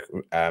Niekerk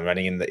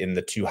running in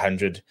the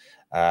 200.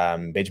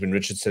 Benjamin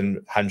Richardson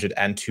 100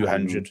 and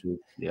 200.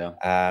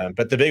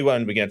 But the big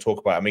one we're going to talk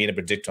about, I'm going to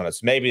predict on it.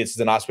 So maybe this is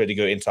a nice way to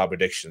go into our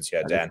predictions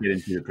here, Dan. Let's get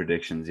into the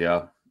predictions,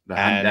 The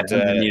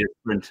 100-meter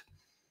sprint.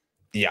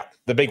 Yeah,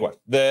 the big one.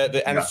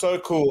 And it's so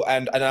cool.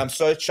 And I'm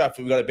so chuffed.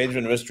 We've got a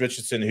Benjamin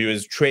Richardson who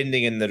is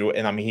trending in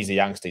and I mean, he's a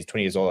youngster. He's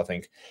 20 years old, I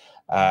think.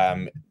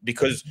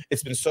 Because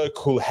it's been so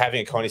cool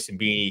having a Connie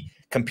Simbini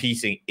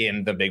competing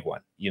in the big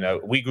one. You know,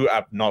 we grew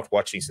up not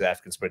watching South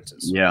African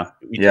sprinters.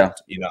 We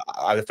didn't. You know,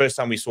 the first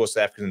time we saw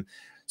South African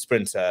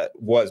sprinter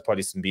was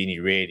probably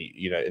Simbini, really,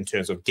 you know, in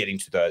terms of getting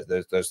to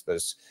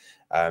those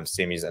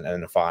semis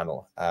and the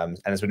final. And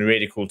it's been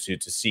really cool to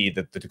see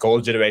that the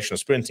gold generation of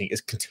sprinting is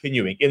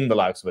continuing in the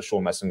likes of a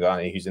Sean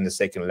Masangani, who's in the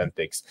second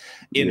Olympics,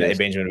 in a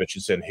Benjamin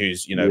Richardson,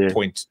 who's, you know,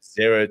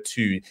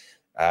 0.02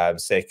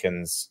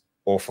 seconds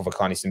off of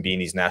Akani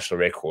Simbini's national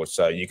record.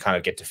 So you kind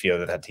of get to feel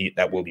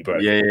that will be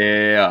broken.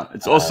 Yeah.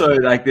 It's also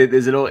like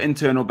there's a little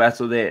internal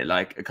battle there.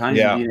 Like Akani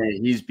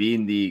Simbini, he's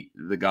been the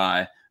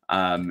guy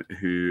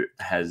who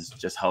has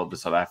just held the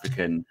South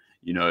African,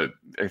 you know,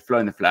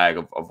 flown the flag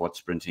of what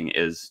sprinting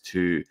is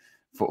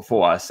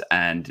for us.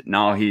 And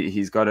now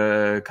he's got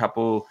a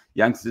couple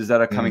youngsters that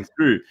are coming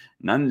through.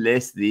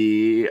 Nonetheless,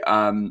 the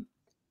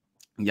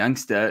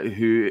youngster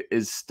who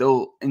is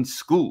still in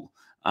school.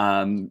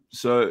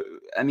 So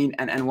I mean,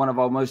 and one of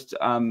our most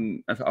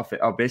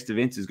our best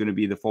events is going to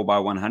be the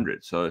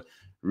 4x100. So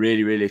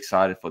really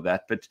excited for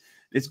that. But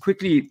let's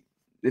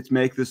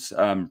make this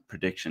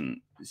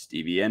prediction,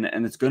 Stevie, and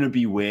it's going to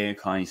be where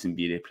Kani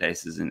Simbide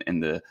places in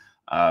the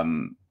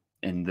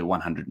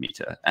 100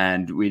 meter,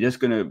 and we're just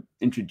going to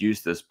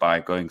introduce this by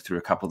going through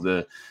a couple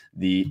of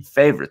the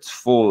favorites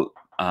for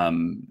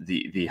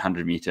the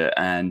 100 meter,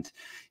 and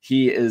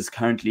he is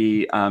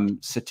currently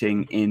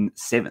sitting in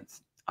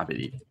 7th. I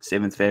believe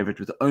 7th favorite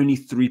with only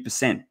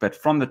 3%, but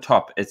from the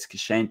top it's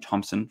Shane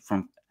Thompson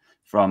from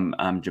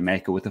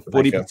Jamaica with a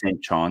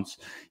 40% chance.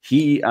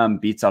 He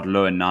beats out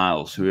Loa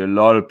Niles, who a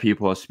lot of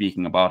people are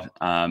speaking about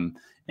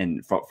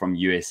from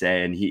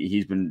USA, and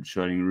he's been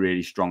showing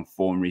really strong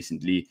form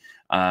recently.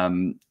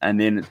 And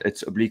then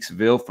it's Oblique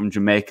Seville from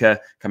Jamaica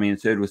coming in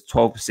 3rd with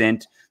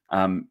 12%.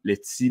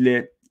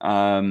 Letsile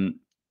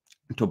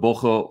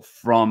Tobogo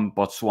from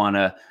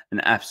Botswana, an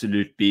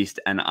absolute beast,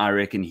 and I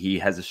reckon he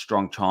has a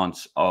strong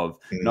chance of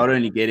not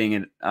only getting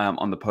it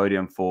on the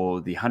podium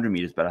for the 100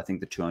 meters, but I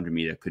think the 200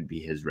 meter could be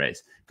his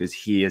race, because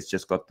he has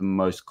just got the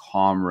most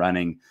calm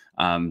running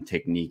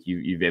technique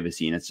you've ever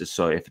seen. It's just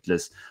so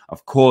effortless.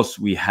 Of course,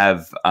 we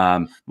have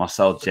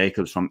Marcel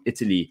Jacobs from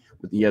Italy.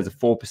 He has a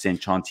 4%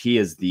 chance. He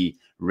is the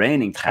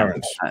reigning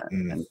current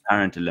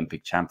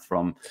Olympic champ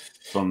from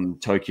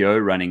Tokyo,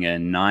 running a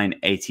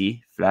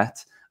 980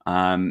 flat.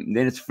 Then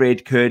it's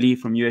Fred Curley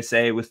from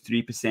USA with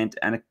 3%,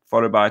 and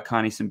followed by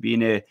Akani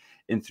Simbine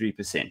in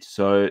 3%.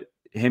 So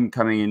him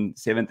coming in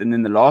 7th. And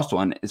then the last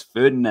one is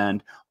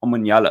Ferdinand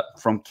Omanyala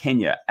from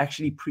Kenya,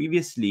 actually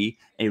previously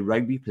a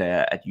rugby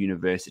player at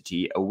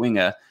university, a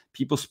winger.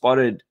 People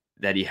spotted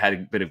that he had a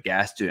bit of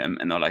gas to him,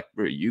 and they're like,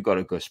 bro, you got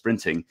to go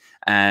sprinting.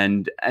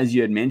 And as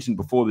you had mentioned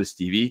before this,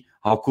 Stevie,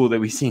 how cool that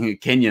we're seeing a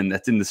Kenyan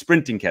that's in the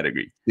sprinting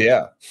category.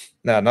 Yeah.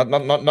 No, not.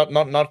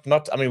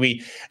 I mean,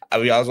 we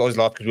always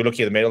laugh because we're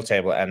looking at the medal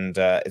table, and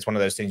it's one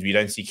of those things we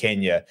don't see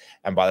Kenya.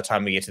 And by the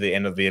time we get to the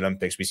end of the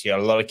Olympics, we see a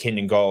lot of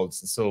Kenyan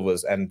golds, and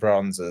silvers, and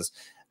bronzes.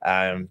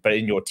 But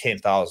in your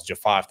 10,000s, your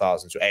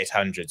 5,000s, your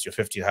 800s, your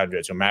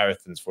 1,500s, your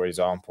marathons, for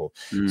example.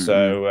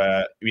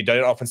 So we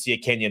don't often see a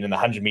Kenyan in the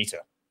 100 meter.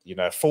 You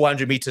know,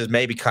 400 meters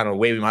maybe kind of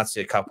where we might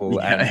see a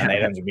couple, and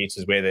 800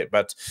 meters where they,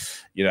 but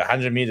you know,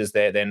 100 meters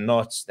they're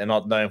not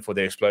known for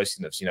their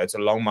explosiveness. You know, it's a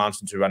long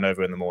mountain to run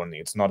over in the morning.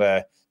 It's not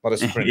a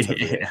sprint.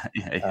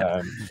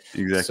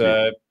 Exactly.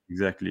 So,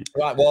 exactly.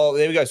 Right. Well,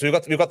 there we go. So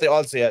we've got the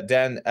odds here,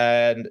 Dan.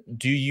 And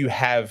do you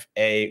have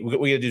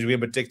what we're gonna do is we're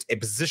gonna predict a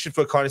position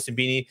for Akani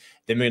Simbine.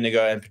 Then we're gonna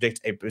go and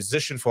predict a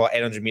position for our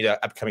 800 meter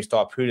upcoming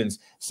star Prudence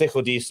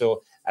Sekho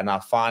Diesel, and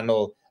our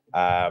final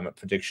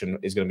prediction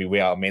is going to be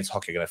where our men's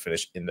hockey are going to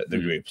finish in the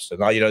group. So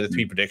now you know the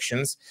 3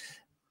 predictions.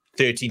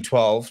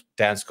 13-12,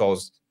 Dan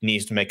Scholes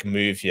needs to make a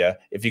move here.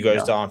 If he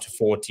goes down to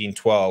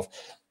 14-12,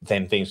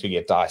 then things will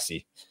get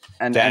dicey.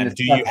 And Dan,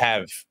 do you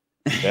have?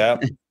 Yeah.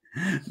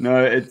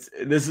 No,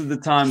 this is the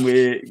time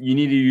where you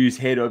need to use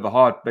head over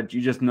heart, but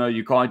you just know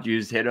you can't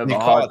use head over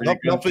heart.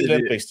 Not for the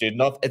Olympics, dude.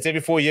 It's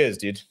every 4 years,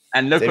 dude.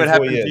 And look what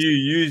happened to you.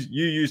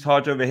 You used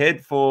heart over head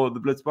for the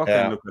Blitzboks,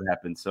 and look what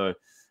happened. So.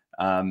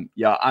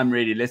 Yeah, I'm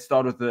ready. Let's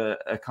start with the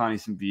Akani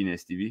Simbine,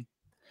 Stevie.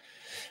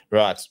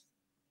 Right.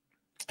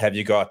 Have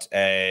you got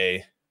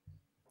a?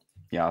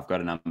 Yeah, I've got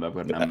a number.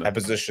 A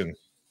position.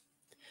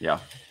 Yeah.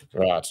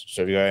 Right.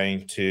 So we're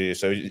going to.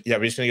 So yeah,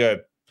 we're just going to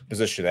go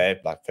position,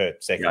 like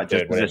 3rd, 2nd, 3rd,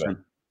 whatever.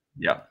 Position.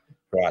 Yeah.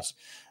 Right.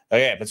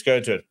 Okay, let's go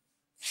into it.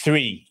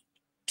 3,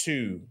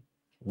 2,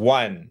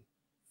 1,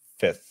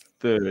 5th.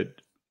 3rd.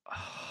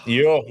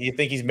 You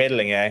think he's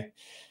meddling, eh?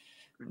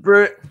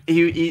 Bro,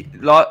 he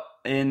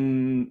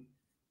in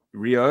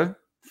Rio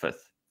 5th,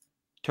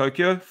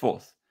 Tokyo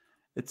 4th.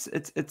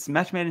 It's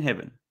match made in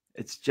heaven.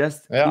 It's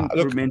just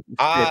look,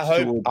 I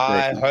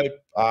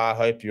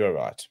hope you're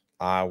right.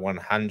 I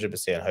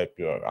 100% hope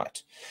you're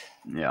right.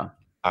 Yeah.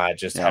 I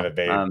just have a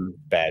very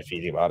bad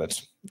feeling about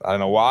it. I don't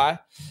know why.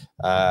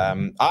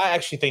 I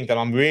actually think that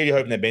I'm really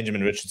hoping that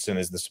Benjamin Richardson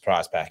is the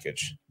surprise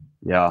package.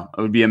 Yeah,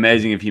 it would be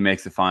amazing if he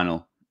makes the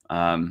final.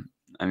 I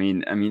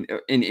mean,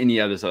 in any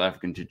other South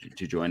African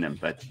to join him,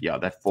 but yeah,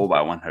 that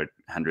 4x100.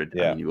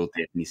 Yeah. I mean, you will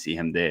definitely see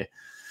him there.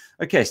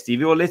 Okay,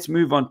 Stevie. Well, let's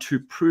move on to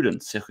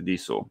Prudence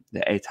Sekhudiso,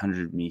 the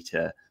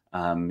 800-meter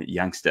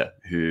youngster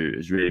who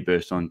has really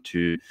burst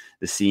onto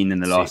the scene in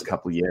the last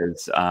couple of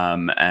years,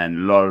 and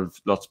a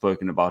lot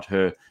spoken about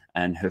her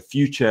and her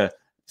future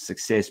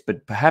success,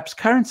 but perhaps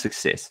current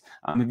success.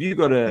 Have you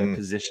got a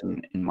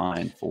position in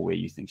mind for where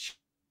you think she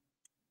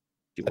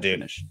will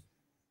finish? Do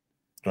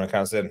you want to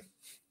count us in?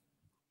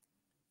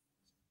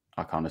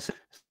 I can't say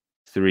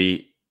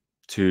 3,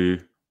 2,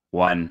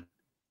 1,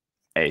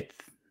 8th.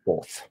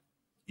 4th.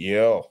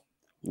 Yo.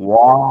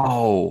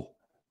 Wow.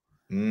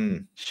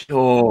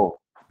 Sure.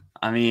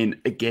 I mean,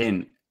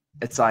 again,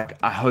 it's like,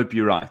 I hope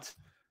you're right.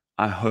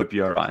 I hope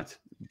you're right.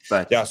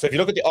 But yeah, so if you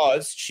look at the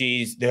odds,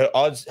 her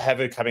odds have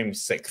her coming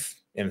 6th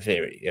in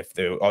theory, if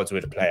the odds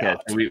were to play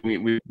out. So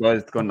we've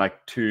both gone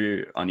like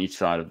 2 on each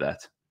side of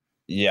that.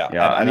 Yeah.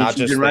 I mean,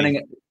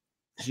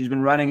 she's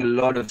been running a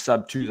lot of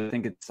sub 2s. I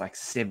think it's like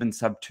 7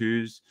 sub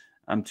 2s,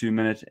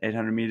 2-minute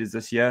 800 meters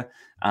this year.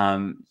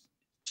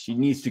 She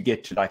needs to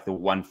get to like the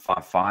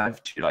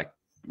 155 to like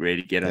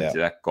really get into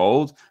that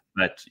gold.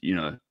 But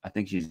I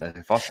think she's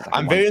fast.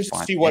 I'm very interested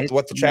to see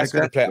what the track's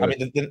going to play. I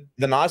mean,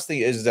 the nice thing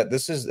is that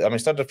this is,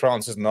 Stade de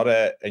France is not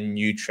a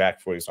new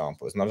track, for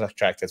example. It's not a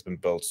track that's been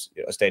built,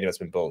 a stadium that's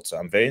been built. So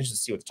I'm very interested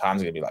to see what the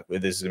times are going to be like.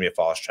 Whether this is going to be a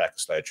fast track, a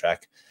slow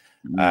track.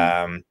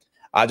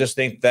 I just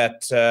think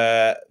that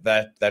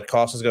that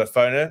Castle's going to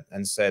phone her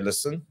and say,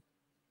 listen.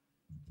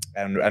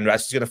 And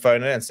Ratchet's going to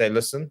phone her and say,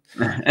 listen,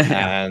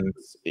 and,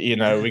 we're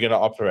going to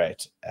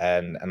operate.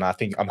 And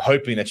I'm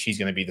hoping that she's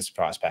going to be the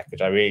surprise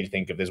package. I really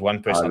think if there's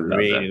one person I'd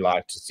really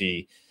like to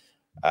see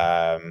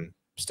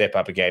step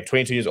up a game,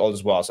 22 years old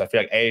as well. So I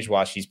feel like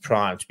age-wise, she's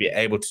primed to be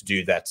able to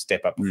do that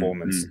step-up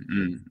performance.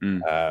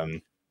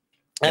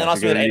 And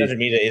also, an 800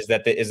 meter is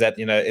that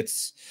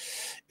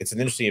it's an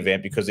interesting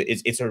event because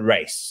it's a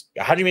race.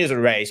 100 meters is a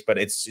race, but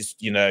it's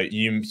just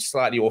you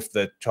slightly off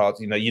the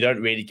charts. You don't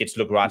really get to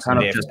look right and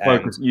left.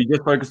 You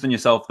just focus on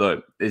yourself,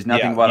 though. There's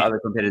nothing about other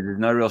competitors. There's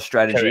no real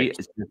strategy. Correct.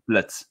 It's just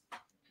blitz.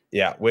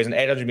 Yeah, whereas an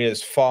 800 meters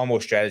is far more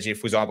strategy.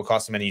 For example,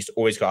 Casamani used to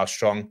always go out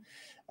strong,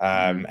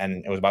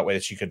 and it was about whether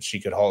she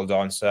could hold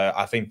on. So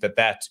I think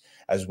that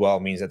as well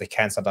means that there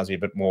can sometimes be a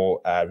bit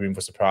more room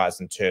for surprise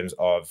in terms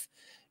of,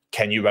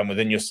 can you run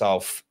within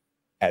yourself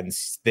and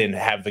then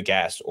have the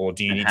gas, or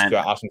do you need to go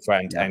out in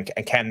front? And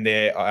can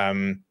there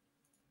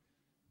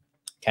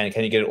can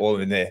you get it all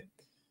in there?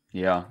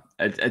 Yeah,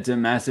 it's a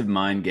massive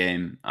mind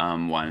game,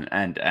 one,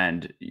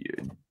 and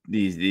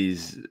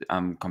these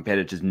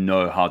competitors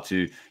know how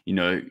to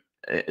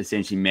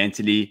essentially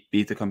mentally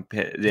beat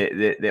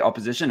the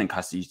opposition. And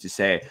Cassie used to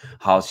say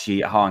how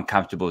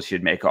uncomfortable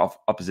she'd make her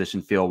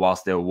opposition feel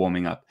whilst they were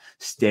warming up,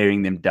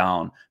 staring them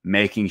down,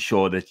 making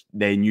sure that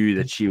they knew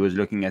that she was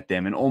looking at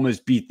them, and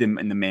almost beat them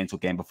in the mental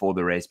game before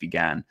the race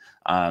began.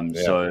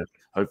 So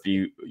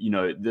hopefully,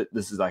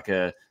 this is like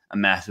a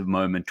massive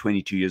moment.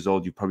 22 years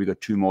old, you've probably got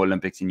 2 more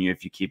Olympics in you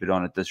if you keep it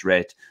on at this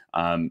rate.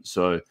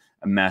 So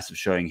a massive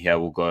showing here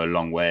will go a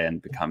long way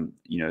and become,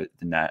 a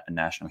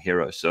national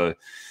hero. So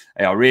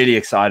I'm really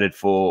excited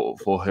for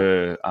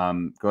her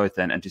growth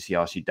and to see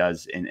how she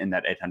does in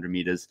that 800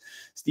 meters.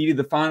 Stevie,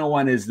 the final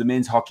one is the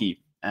men's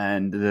hockey,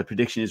 and the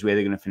prediction is where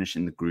they're going to finish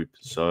in the group.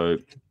 So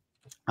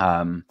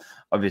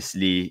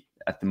obviously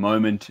at the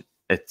moment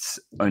it's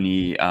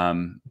only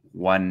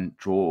 1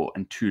 draw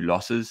and 2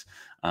 losses,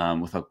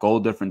 with a goal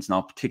difference now,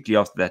 particularly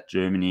after that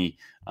Germany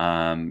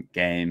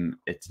game.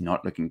 It's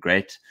not looking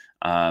great.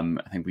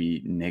 I think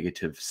we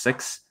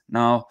 -6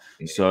 now.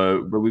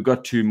 So, but we've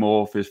got 2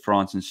 more for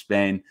France and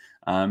Spain.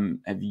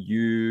 Have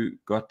you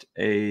got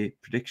a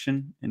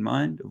prediction in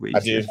mind?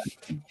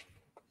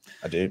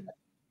 I do.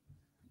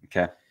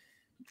 Okay.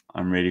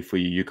 I'm ready for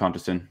you. You count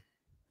us in.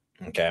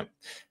 Okay.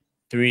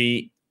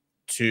 3,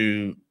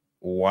 2,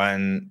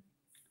 1.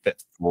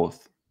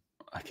 4th.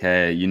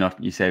 Okay.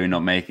 You say we're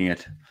not making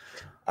it.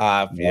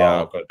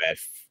 Yeah, I've got a bad.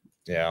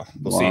 Yeah,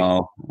 we'll see.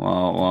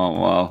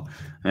 Wow.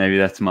 Maybe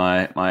that's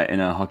my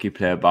inner hockey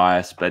player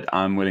bias, but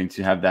I'm willing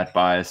to have that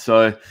bias.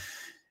 So,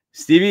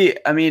 Stevie,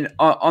 I mean,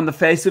 on the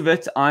face of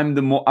it,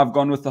 I've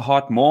gone with the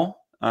heart more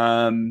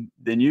than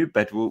you,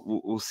 but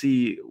we'll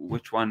see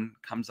which one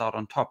comes out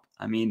on top.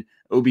 I mean,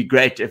 it would be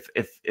great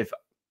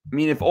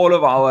if all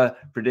of our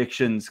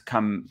predictions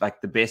come,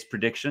 like the best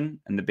prediction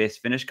and the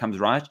best finish comes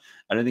right.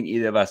 I don't think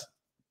either of us.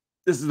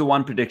 This is the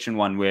one prediction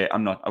where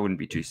I wouldn't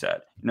be too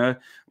sad.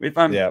 If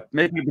I'm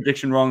making a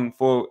prediction wrong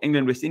for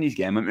England West Indies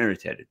game, I'm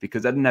irritated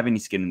because I didn't have any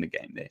skin in the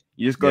game there.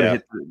 You just got to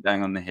hit the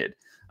bang on the head.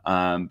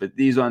 But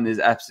these one,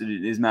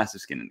 there's massive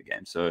skin in the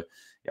game. So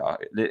yeah,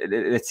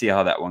 let's see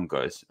how that one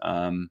goes.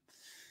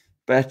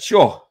 But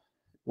sure,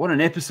 what an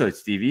episode,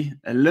 Stevie.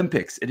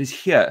 Olympics, it is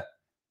here.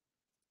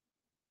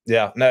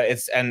 Yeah, no,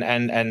 it's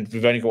and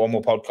we've only got one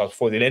more podcast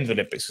before the end of the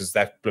Olympics because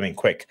that's blooming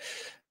quick.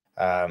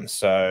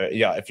 So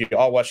yeah, if you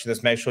are watching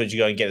this, make sure that you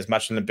go and get as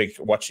much Olympic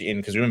watching in,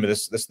 because remember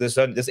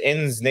this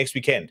ends next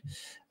weekend.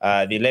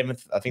 The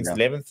 11th, I think it's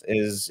the 11th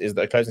is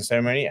the closing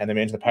ceremony, and then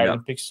we're into the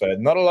Paralympics. So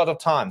not a lot of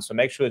time. So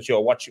make sure that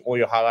you're watching all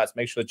your highlights.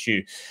 Make sure that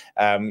you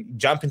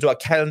jump into our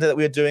calendar that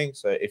we're doing.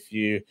 So if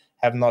you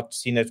have not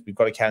seen it, we've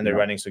got a calendar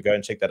running. So go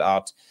and check that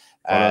out.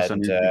 Follow us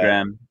on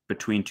Instagram,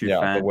 Between Two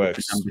Fans,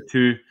 number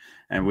 2.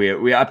 And we're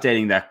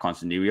updating that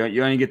constantly.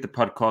 You only get the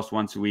podcast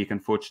once a week,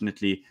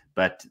 unfortunately,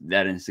 but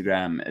that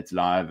Instagram, it's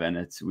live,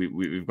 and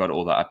we've got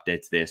all the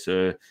updates there.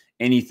 So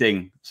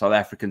anything South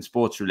African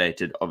sports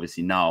related,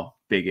 obviously now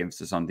big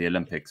emphasis on the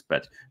Olympics,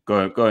 but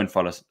go and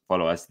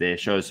follow us there,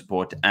 show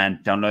support, and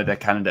download that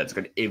calendar. It's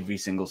got every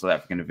single South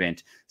African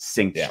event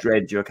synced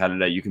straight to your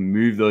calendar. You can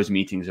move those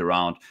meetings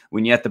around.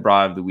 When you're at the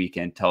Braai of the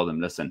weekend, tell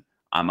them, listen,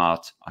 I'm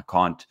out. I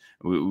can't.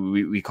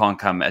 We can't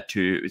come at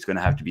 2. It's going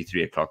to have to be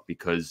 3 o'clock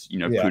because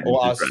or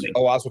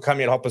else we'll come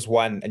here at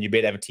 1:30, and you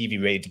better have a TV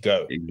ready to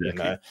go.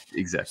 Exactly.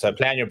 Exactly. So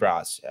plan your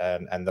Braais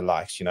and the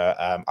likes.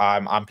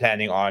 I'm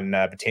planning on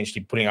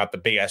potentially putting out the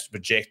biggest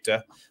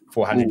projector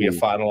for 100 meter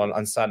final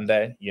on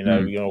Sunday. You're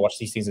gonna watch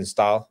these things in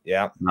style.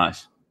 Yeah.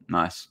 Nice.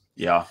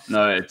 Yeah,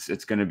 no,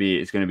 it's gonna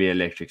be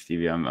electric,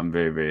 Stevie. I'm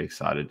very, very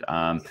excited.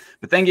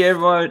 But thank you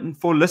everyone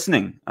for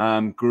listening.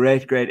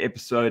 Great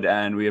episode,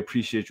 and we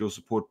appreciate your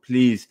support.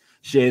 Please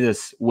share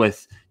this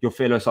with your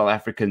fellow South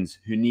Africans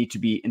who need to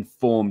be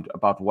informed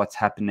about what's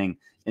happening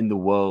in the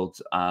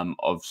world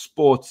of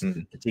sports,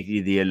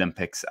 particularly the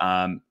Olympics.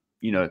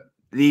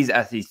 These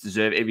athletes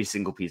deserve every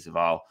single piece of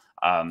our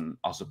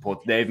support.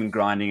 They've been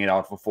grinding it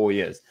out for 4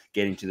 years,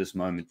 getting to this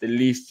moment. The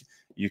least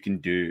you can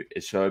do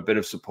is show a bit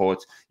of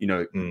support,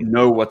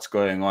 know what's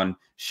going on,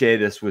 share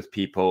this with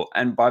people,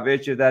 and by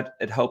virtue of that,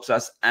 it helps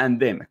us and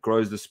them. It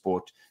grows the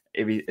sport.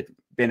 It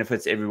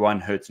benefits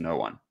everyone, hurts no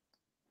one.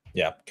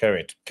 Yeah,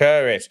 correct.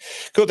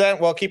 Cool, Dan.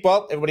 Well, keep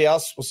well. Everybody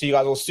else, we'll see you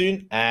guys all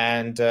soon.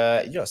 And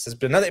yes, there's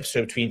been another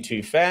episode Between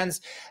Two Fans,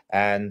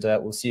 and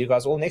we'll see you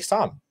guys all next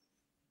time.